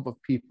clump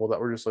of people that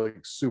were just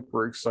like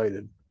super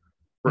excited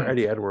for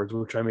Eddie Edwards,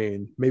 which I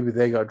mean, maybe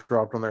they got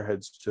dropped on their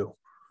heads too.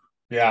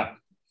 Yeah.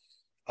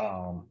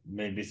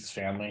 Maybe it's his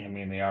family. I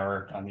mean, they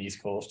are on the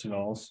East Coast, who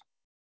knows?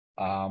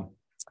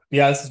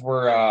 This is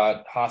where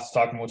Haas is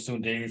talking about Stu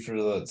and Davey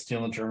for the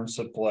stealing the German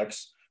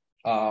suplex.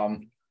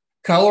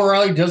 Kyle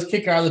O'Reilly does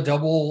kick out of the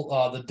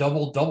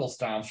double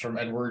stomps from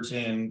Edwards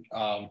and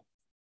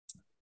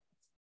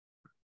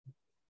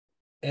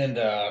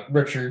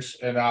Richards,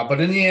 but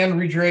in the end,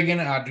 Reed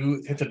Dragon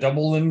do hit the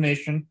double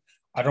elimination.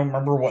 I don't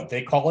remember what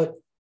they call it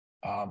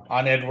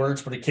on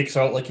Edwards, but he kicks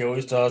out like he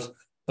always does.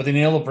 But they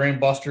nail the brain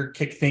buster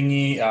kick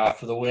thingy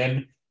for the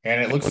win,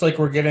 and it looks like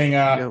we're getting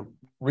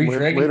Reed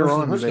Dragon later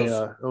versus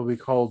on. It'll be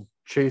called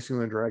Chasing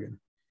the Dragon.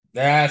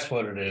 That's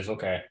what it is.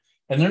 Okay,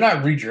 and they're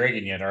not Reed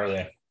Dragon yet, are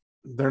they?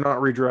 They're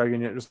not Reed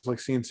Dragon yet. Just like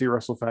CNC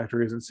Wrestle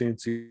Factory isn't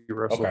CNC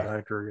Wrestle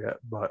Factory yet,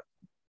 but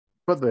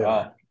they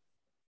are.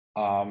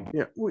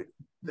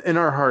 In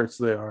our hearts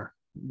they are.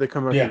 They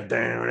come out here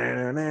down.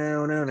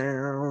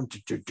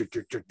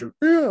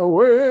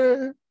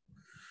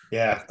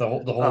 Yeah, the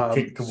whole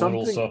kick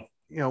caboodle. So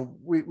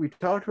we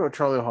talked about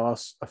Charlie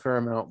Haas a fair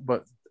amount,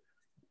 but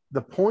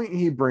the point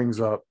he brings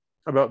up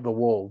about the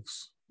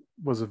Wolves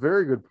was a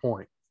very good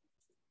point.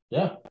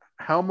 Yeah.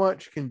 How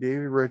much can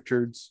Davey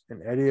Richards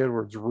and Eddie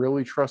Edwards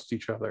really trust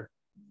each other?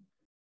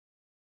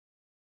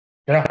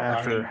 Yeah.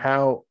 After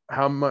how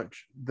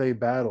much they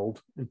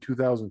battled in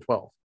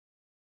 2012.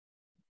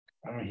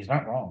 I mean, he's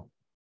not wrong.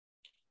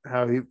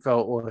 How he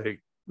felt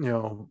like,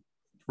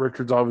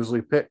 Richards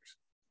obviously picked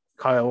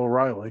Kyle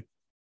O'Reilly.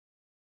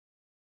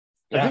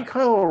 Yeah. I think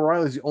Kyle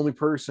O'Reilly is the only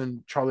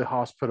person Charlie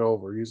Haas put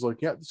over. He's like,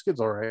 yeah, this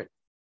kid's all right.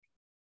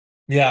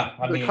 Yeah.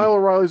 Kyle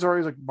O'Reilly's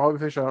already like, Bobby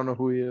Fish, I don't know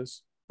who he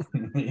is.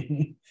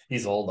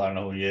 He's old. I don't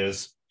know who he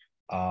is.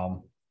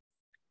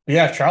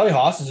 Charlie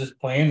Haas is just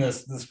playing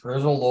this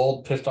grizzled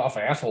old pissed off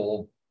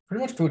asshole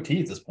pretty much to a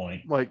T at this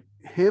point. Like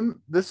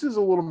him, this is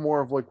a little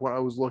more of like what I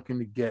was looking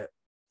to get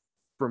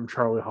from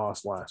Charlie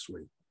Haas last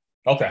week.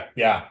 Okay,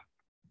 yeah.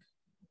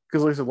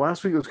 Because like I said,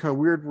 last week it was kind of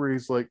weird where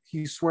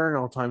he's swearing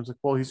all the time. It's like,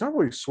 well, he's not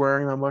really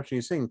swearing that much and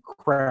he's saying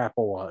crap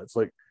a lot. It's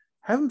like,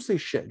 have him say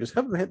shit. Just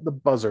have him hit the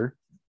buzzer.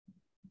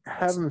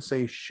 Have him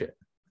say shit.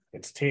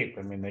 It's tape.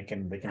 I mean, they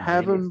can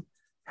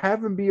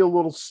have him be a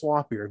little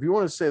sloppier. If you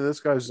want to say this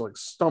guy's like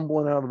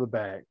stumbling out of the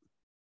bag.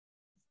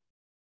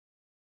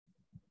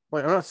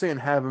 Like, I'm not saying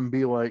have him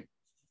be like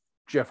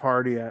Jeff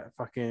Hardy at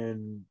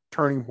fucking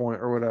Turning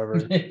Point or whatever.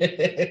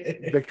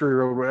 Victory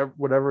Road,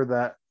 whatever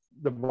that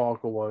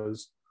debacle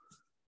was.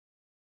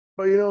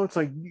 But it's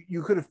like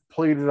you could have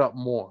played it up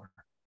more.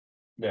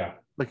 Yeah.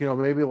 Like,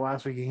 maybe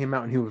last week he came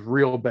out and he was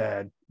real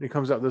bad. He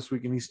comes out this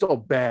week and he's still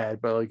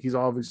bad, but like he's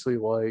obviously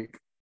like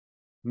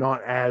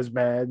not as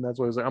bad. And that's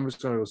why I was like, I'm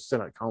just gonna go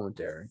sit on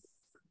commentary.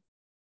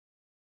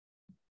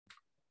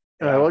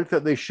 And I like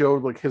that they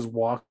showed like his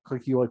walk,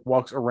 like he like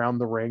walks around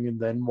the ring and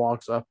then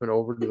walks up and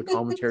over to the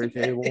commentary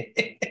table,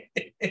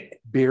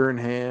 beer in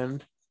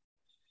hand.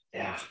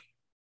 Yeah.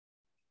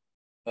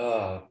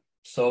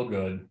 So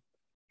good.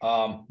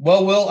 Well,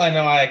 Will, I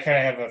know I kind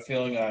of have a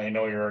feeling I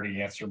know you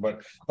already answered,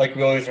 but like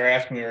we always are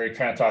asking, we already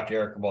kind of talked to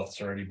Eric about this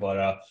already.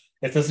 But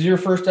if this is your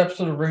first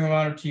episode of Ring of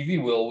Honor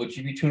TV, Will, would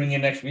you be tuning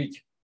in next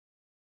week?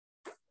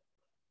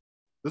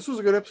 This was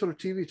a good episode of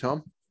TV,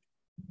 Tom.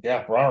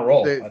 Yeah, we're on a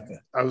roll.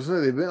 I was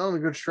saying they've been on a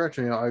good stretch.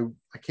 And, I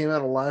came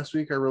out of last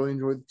week. I really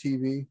enjoyed the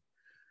TV.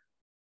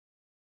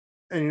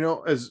 And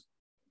as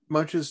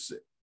much as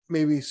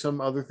maybe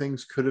some other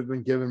things could have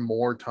been given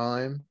more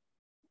time,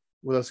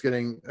 with us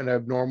getting an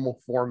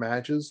abnormal 4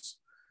 matches,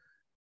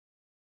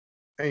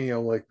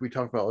 and like we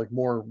talked about, like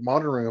more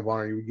modern Ring of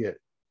Honor, you would get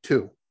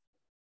 2.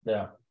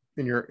 Yeah.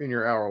 In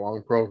your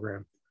hour-long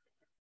program.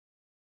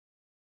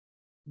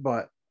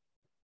 But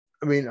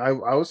I mean, I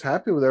was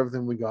happy with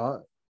everything we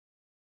got.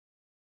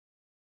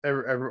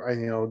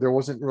 There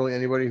wasn't really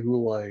anybody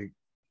who like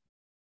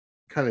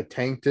kind of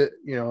tanked it.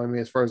 I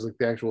mean, as far as like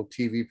the actual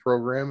TV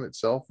program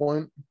itself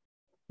went.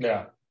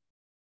 Yeah.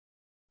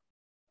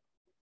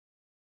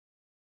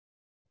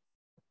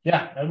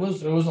 Yeah, it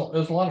was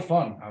a lot of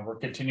fun. We're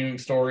continuing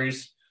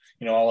stories.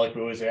 Like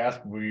we always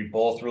ask, we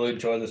both really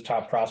enjoyed this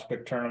top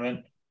prospect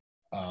tournament.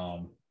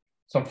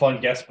 Some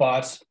fun guest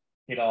spots.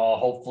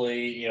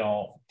 Hopefully,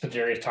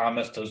 Darius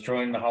Thomas does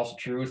join the House of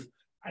Truth.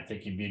 I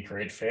think he'd be a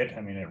great fit. I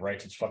mean, it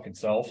writes its fucking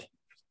self.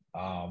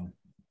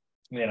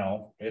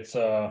 It's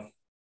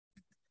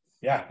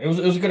yeah, it was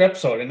a good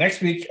episode. And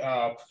next week,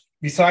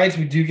 besides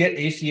we do get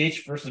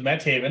ACH versus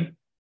Matt Taven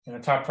in the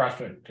top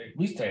prospect. At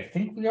least I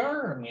think we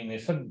are. I mean, they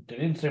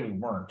didn't say we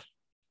weren't.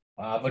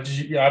 But did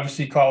you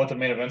obviously call what the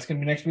main event's gonna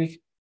be next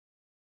week?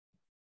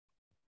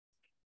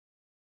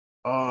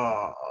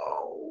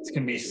 It's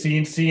gonna be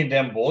CNC and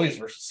Dem Boys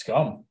versus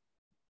Scum.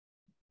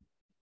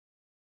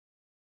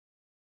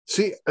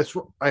 See,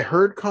 I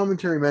heard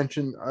commentary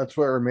mention that's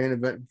what our main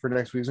event for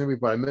next week is going to be,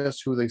 but I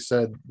missed who they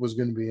said was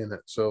going to be in it.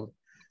 So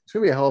it's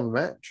going to be a hell of a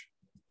match.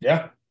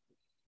 Yeah.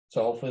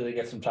 So hopefully they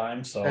get some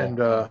time. So and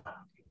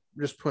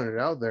just putting it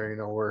out there,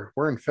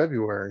 we're in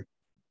February.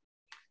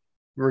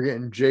 We're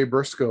getting Jay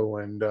Briscoe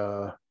and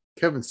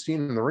Kevin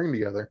Steen in the ring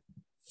together.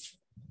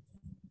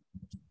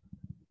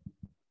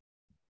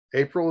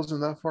 April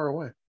isn't that far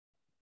away.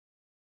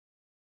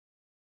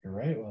 You're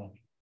right. Well,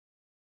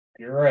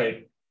 you're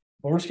right.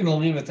 Well, we're just going to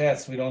leave it at that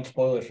so we don't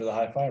spoil it for the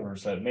high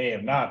fivers that may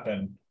have not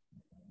been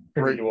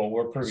privy to what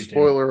we're privy to.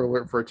 Spoiler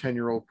alert for a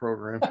 10-year-old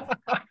program.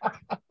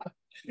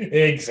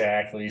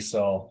 Exactly.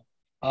 So,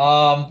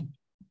 well,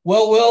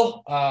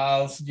 Will,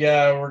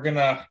 yeah, we're going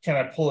to kind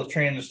of pull the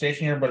train in the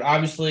station here, but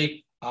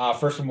obviously,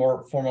 first and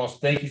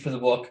foremost, thank you for the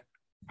book.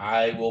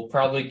 I will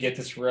probably get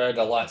this read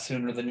a lot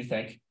sooner than you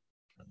think.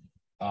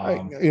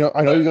 I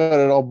know you got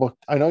it all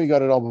booked. I know you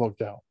got it all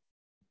booked out.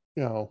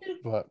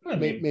 But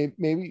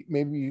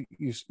maybe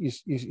you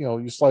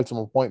slide some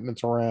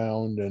appointments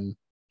around and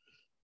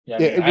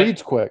it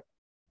reads quick.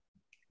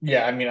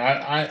 Yeah, I mean,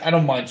 I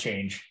don't mind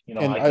change. And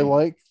I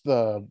like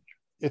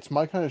it's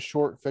my kind of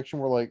short fiction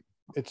where like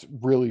it's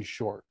really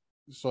short.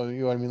 So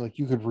you know what I mean? Like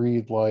you could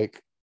read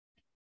like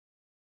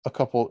a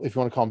couple, if you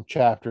want to call them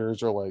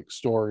chapters or like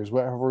stories,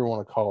 whatever you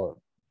want to call it.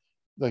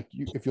 Like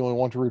if you only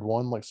want to read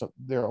one, like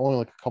they're only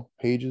like a couple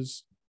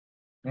pages.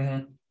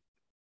 Mm-hmm.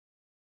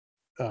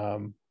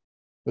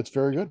 But it's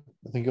very good.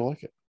 I think you'll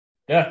like it.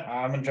 Yeah,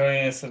 I'm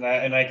enjoying this, and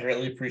I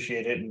greatly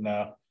appreciate it. And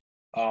I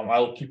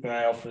will keep an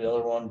eye out for the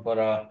other one.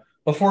 But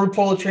before we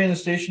pull the train to the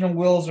station, and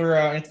Will, is there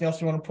anything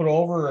else you want to put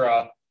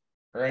over,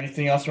 or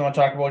anything else you want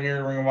to talk about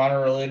here, Ring of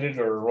Honor related,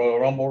 or Royal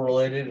Rumble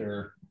related,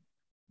 or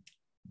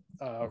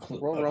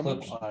Royal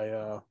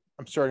Rumble?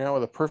 I'm starting out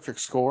with a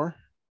perfect score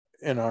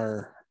in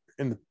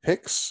the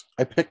picks.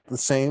 I picked the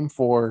same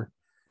for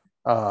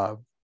the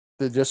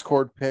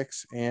Discord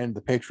picks and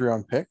the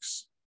Patreon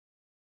picks.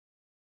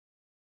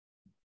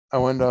 I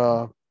went.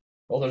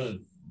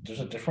 There's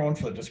a different one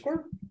for the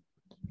Discord.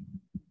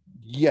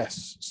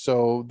 Yes,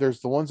 so there's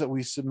the ones that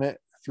we submit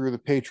through the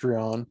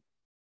Patreon.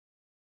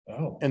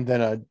 Oh, and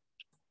then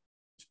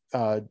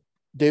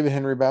David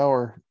Henry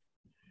Bauer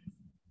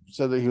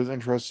said that he was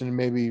interested in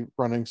maybe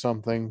running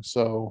something.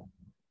 So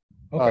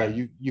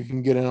okay. You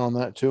can get in on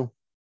that too.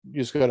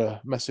 You just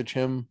gotta message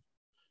him.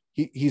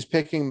 He's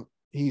keeping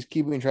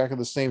track of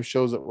the same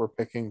shows that we're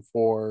picking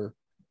for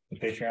the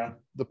Patreon,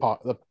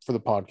 for the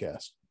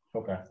podcast.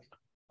 Okay.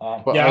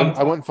 But yeah,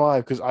 I went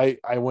 5 because I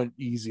went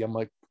easy. I'm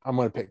like, I'm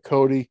going to pick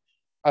Cody.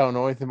 I don't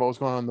know anything about what's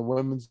going on in the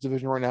women's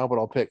division right now, but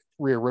I'll pick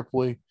Rhea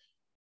Ripley.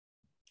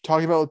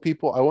 Talking about with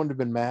people, I wouldn't have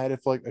been mad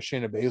if like a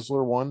Shayna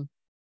Baszler won,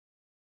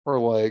 or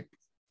like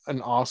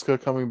an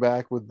Asuka coming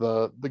back with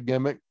the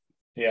gimmick.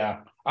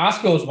 Yeah,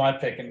 Asuka was my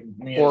pick, and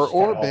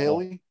or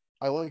Bailey.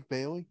 I like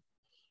Bailey.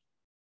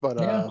 But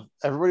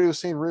everybody was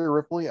saying Rhea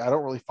Ripley. I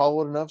don't really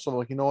follow it enough. So I'm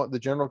like, you know what? The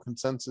general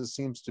consensus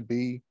seems to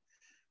be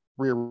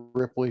Rhea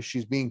Ripley.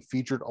 She's being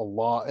featured a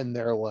lot in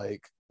their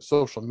like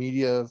social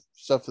media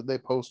stuff that they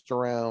post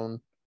around.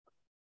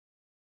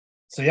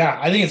 So yeah,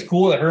 I think it's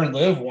cool that her and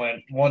Liv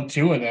went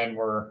 1-2 and then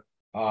were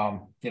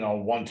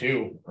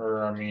 1-2.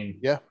 Or I mean,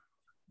 yeah.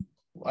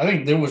 I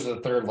think there was the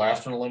third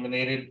last one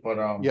eliminated, but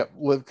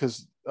Liv,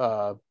 because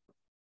Rhea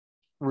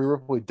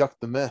Ripley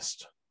ducked the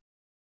mist.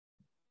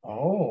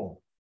 Oh.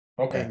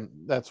 Okay. And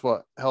that's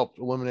what helped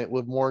eliminate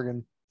Liv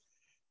Morgan.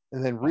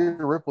 And then Rhea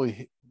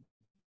Ripley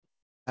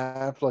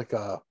had like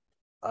a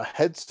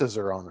head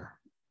scissor on her.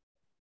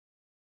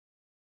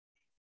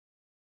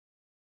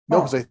 No,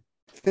 because I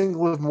think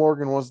Liv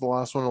Morgan was the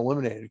last one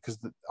eliminated because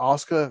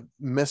Asuka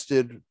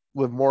misted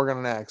Liv Morgan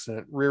on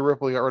accident. Rhea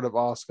Ripley got rid of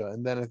Asuka,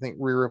 and then I think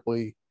Rhea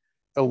Ripley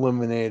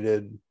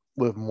eliminated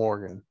Liv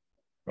Morgan.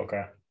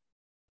 Okay.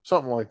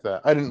 Something like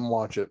that. I didn't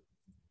watch it.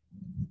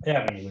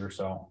 Yeah, me either.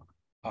 So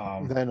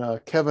then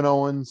Kevin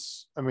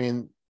Owens. I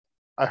mean,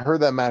 I heard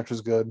that match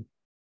was good.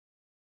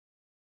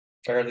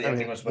 I heard the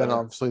ending was better. Then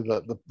obviously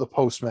the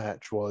post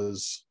match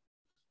was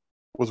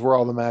where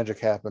all the magic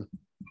happened.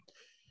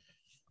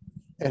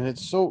 And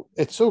it's so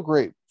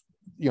great.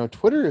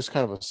 Twitter is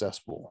kind of a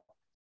cesspool.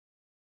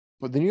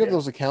 But then you have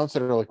those accounts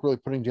that are like really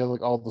putting together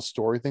like all the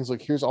story things.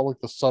 Like here's all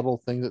like the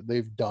subtle thing that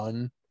they've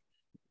done.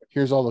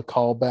 Here's all the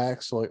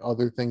callbacks to like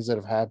other things that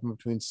have happened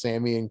between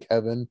Sammy and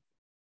Kevin.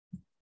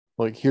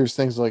 Like here's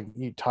things like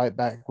you tie it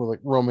back with like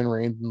Roman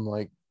Reigns and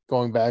like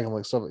going back and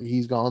like stuff that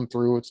he's gone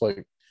through. It's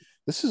like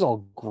this is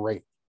all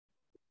great.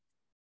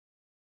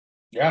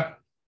 Yeah.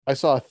 I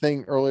saw a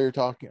thing earlier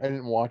talking. I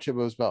didn't watch it,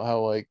 but it was about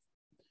how like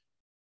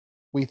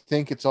we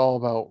think it's all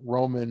about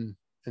Roman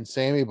and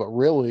Sammy, but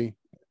really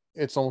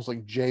it's almost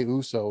like Jey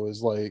Uso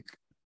is like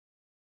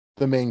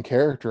the main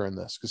character in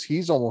this because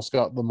he's almost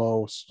got the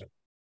most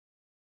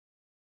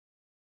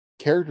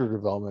character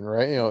development,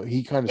 right?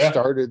 He kind of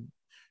started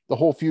the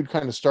whole feud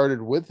kind of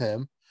started with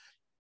him.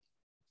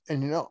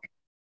 And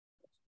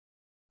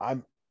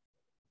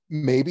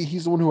maybe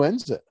he's the one who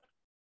ends it.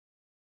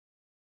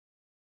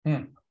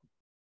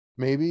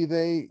 Maybe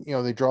they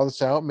draw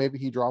this out. Maybe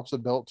he drops a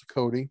belt to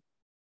Cody.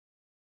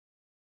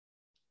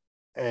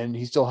 And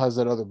he still has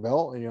that other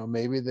belt. And,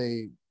 maybe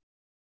they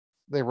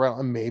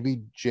run.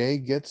 Maybe Jay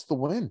gets the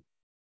win.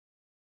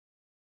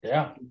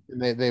 Yeah.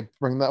 And they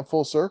bring that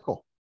full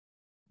circle.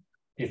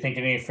 Do you think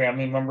any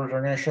family members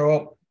are going to show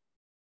up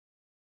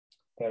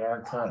that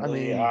aren't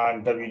currently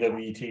on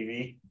WWE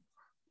TV?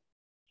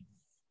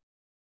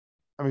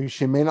 I mean,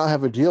 she may not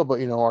have a deal,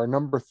 but our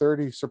number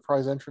 30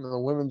 surprise entrant in the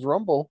Women's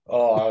Rumble.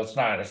 Oh, it's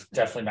not. It's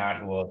definitely not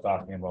who I was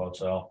talking about.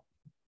 So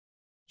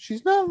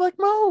she's not like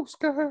most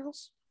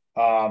girls.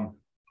 I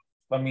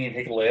mean,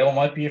 Hikuleo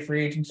might be a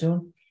free agent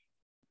soon.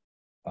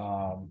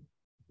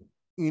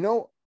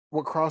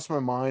 What crossed my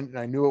mind, and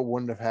I knew it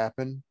wouldn't have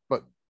happened,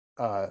 but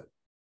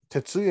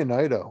Tetsuya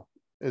Naito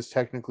is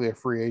technically a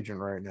free agent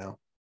right now.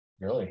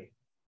 Really?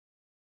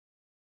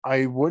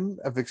 I wouldn't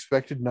have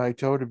expected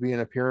Naito to be an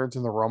appearance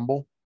in the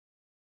Rumble.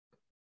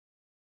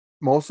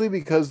 Mostly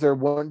because there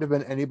wouldn't have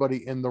been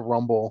anybody in the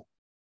Rumble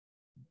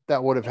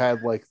that would have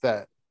had like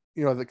that,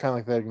 the kind of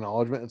like that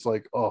acknowledgement. It's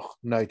like, oh,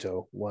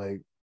 Naito,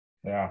 like,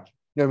 yeah.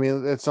 I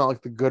mean, it's not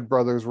like the Good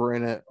Brothers were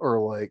in it, or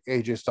like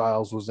AJ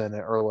Styles was in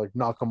it, or like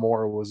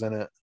Nakamura was in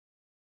it.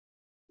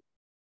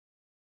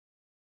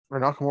 Or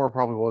Nakamura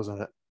probably was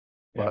in it.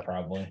 But, yeah,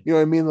 probably. You know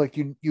what I mean? Like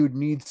you'd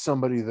need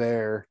somebody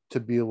there to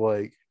be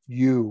like,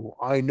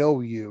 I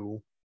know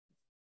you.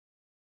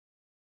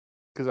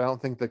 Because I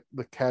don't think the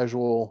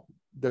casual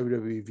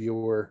WWE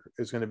viewer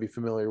is going to be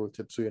familiar with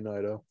Tetsuya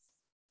Naito.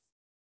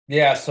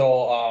 Yeah,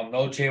 so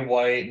no Jay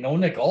White, no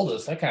Nick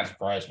Aldis. That kind of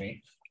surprised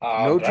me.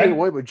 No Jay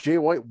White, but Jay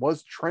White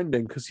was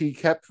trending because he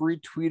kept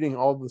retweeting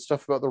all the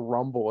stuff about the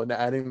Rumble and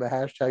adding the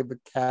hashtag the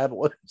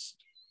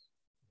Catalyst.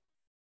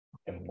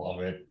 I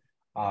love it.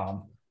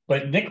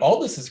 But Nick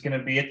Aldis is going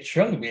to be at the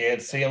show. We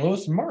at St.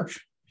 Louis in March.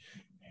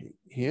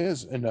 He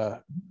is, and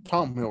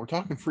Tom, we're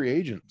talking free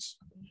agents.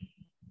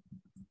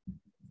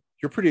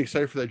 You're pretty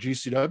excited for that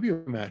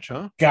GCW match,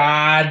 huh?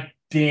 God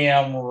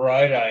damn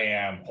right I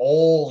am.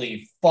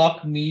 Holy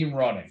fuck me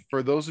running.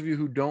 For those of you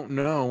who don't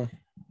know,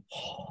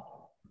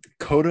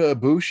 Kota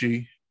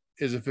Ibushi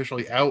is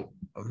officially out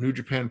of New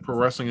Japan Pro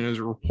Wrestling and is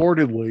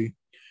reportedly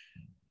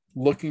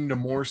looking to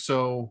more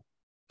so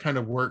kind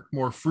of work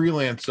more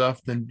freelance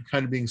stuff than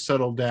kind of being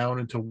settled down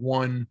into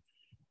one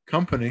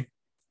company.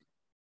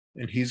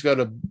 And he's got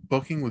a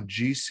booking with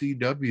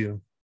GCW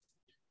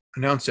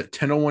announced at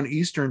 10:01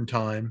 Eastern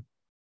time,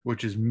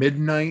 which is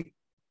midnight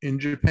in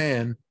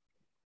Japan.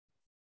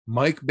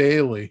 Mike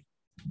Bailey,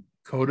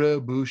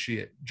 Kota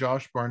Ibushi at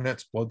Josh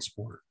Barnett's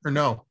Bloodsport. Or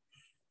no,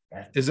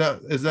 is that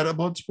a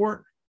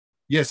Bloodsport?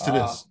 Yes, it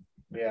is.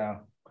 Yeah,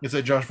 it's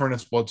at Josh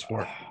Barnett's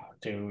Bloodsport,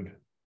 dude.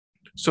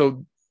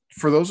 So,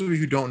 for those of you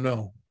who don't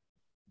know,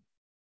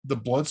 the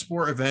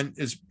Bloodsport event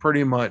is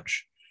pretty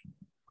much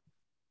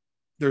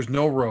there's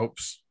no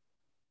ropes.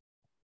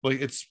 Like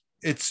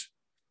it's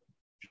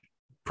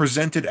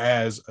presented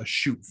as a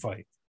shoot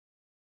fight.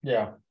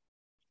 Yeah.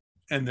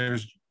 And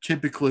there's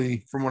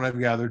typically, from what I've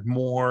gathered,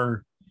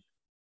 more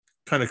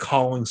kind of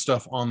calling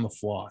stuff on the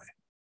fly.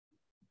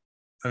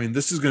 I mean,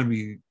 this is going to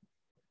be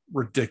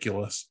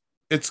ridiculous.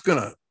 It's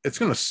gonna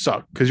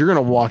suck because you're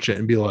gonna watch it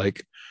and be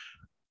like,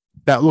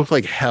 that looked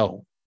like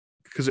hell,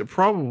 because it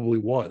probably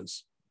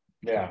was.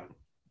 Yeah.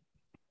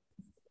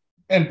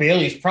 And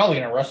Bailey's probably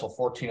going to wrestle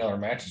 14 other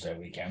matches that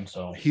weekend.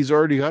 So he's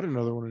already got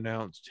another one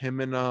announced. Him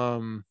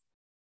and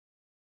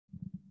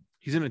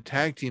he's in a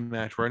tag team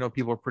match where I know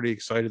people are pretty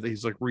excited that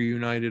he's like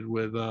reunited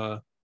with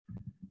they're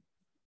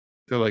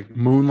like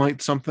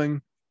Moonlight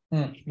something.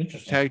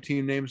 Interesting. Tag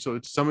team name. So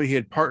it's somebody he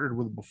had partnered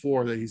with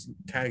before that he's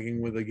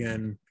tagging with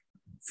again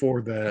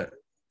for the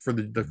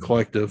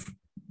collective.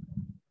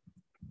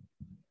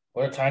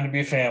 What a time to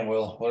be a fan,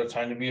 Will. What a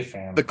time to be a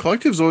fan. The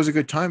collective's always a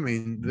good time. I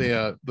mean,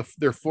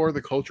 they're for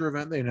the culture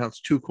event. They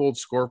announced Two Cold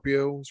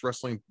Scorpios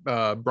wrestling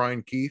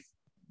Brian Keith.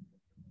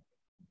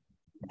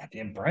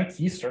 Damn, Brian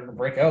Keith's starting to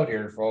break out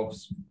here,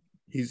 folks.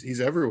 He's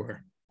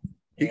everywhere.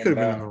 He could have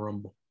been in the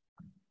Rumble.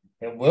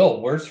 And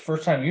Will, where's the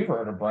first time you ever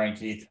heard of Brian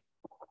Keith?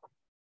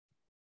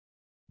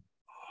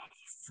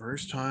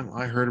 First time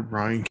I heard of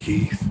Brian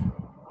Keith.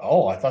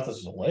 Oh, I thought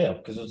this was a layup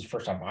because it was the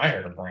first time I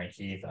heard of Brian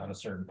Keith on a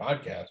certain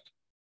podcast.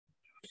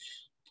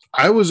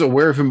 I was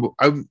aware of him.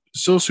 I'm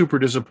so super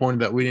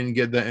disappointed that we didn't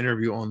get that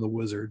interview on the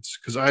Wizards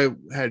because I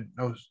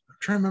was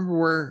trying to remember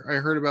where I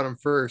heard about him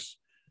first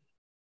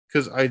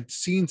because I'd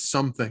seen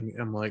something and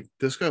I'm like,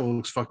 this guy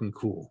looks fucking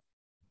cool.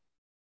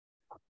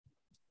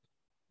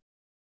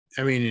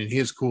 I mean, and he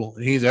is cool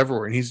and he's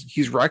everywhere and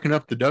he's racking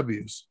up the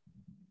W's.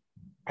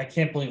 I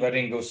can't believe I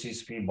didn't go see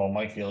Speedball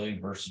Mike Bailey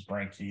versus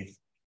Brian Keith.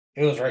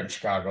 It was right in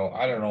Chicago.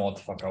 I don't know what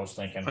the fuck I was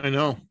thinking. I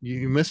know.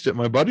 You missed it.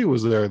 My buddy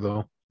was there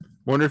though.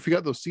 Wonder if he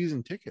got those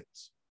season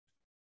tickets.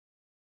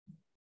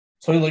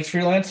 So he likes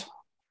freelance?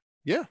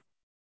 Yeah.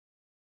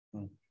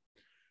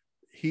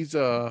 He's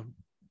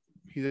actually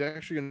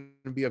going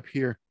to be up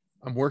here.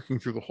 I'm working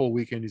through the whole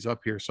weekend. He's up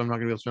here, so I'm not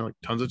going to be able to spend like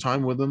tons of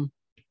time with him.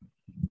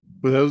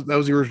 But that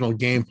was the original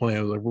game plan.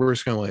 I was like, we're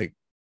just going to like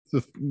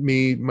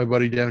me, my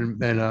buddy Devin,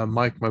 and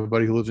Mike, my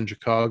buddy who lives in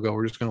Chicago.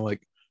 We're just going to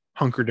like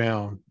hunker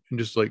down and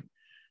just like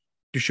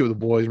do shit with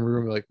the boys, and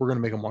we're gonna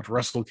make them watch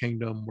Wrestle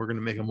Kingdom. We're gonna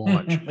make them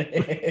watch.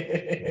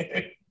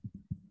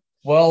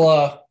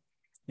 Well,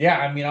 yeah,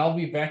 I mean, I'll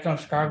be back down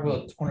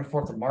Chicago the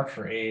 24th of March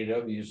for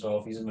AAW. So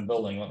if he's in the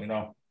building, let me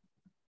know.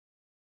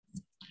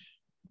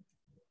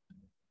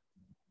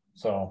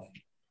 So,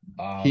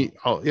 I'll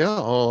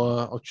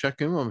check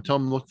him. I'm gonna tell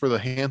him to look for the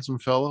handsome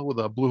fella with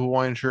a blue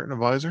Hawaiian shirt and a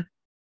visor.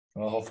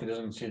 Well, hopefully he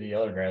doesn't see the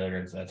other guy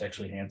there. That's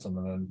actually handsome.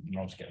 And then,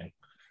 no, I'm just kidding.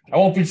 I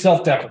won't be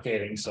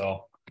self-deprecating.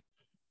 So.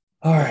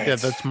 All right. Yeah,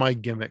 that's my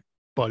gimmick,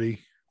 buddy.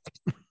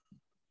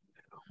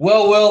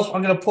 Well, Will,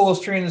 I'm going to pull this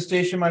train to the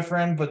station, my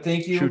friend, but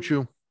thank you.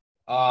 Choo-choo.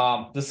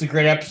 This is a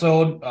great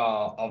episode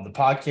of the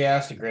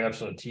podcast, a great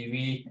episode of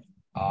TV.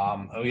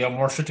 We have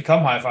more shit to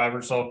come,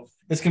 High5ers, so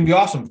it's going to be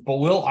awesome. But,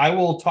 Will, I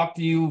will talk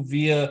to you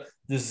via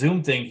the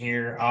Zoom thing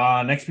here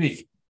next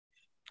week.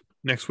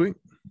 Next week.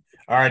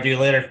 All right, do you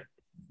later.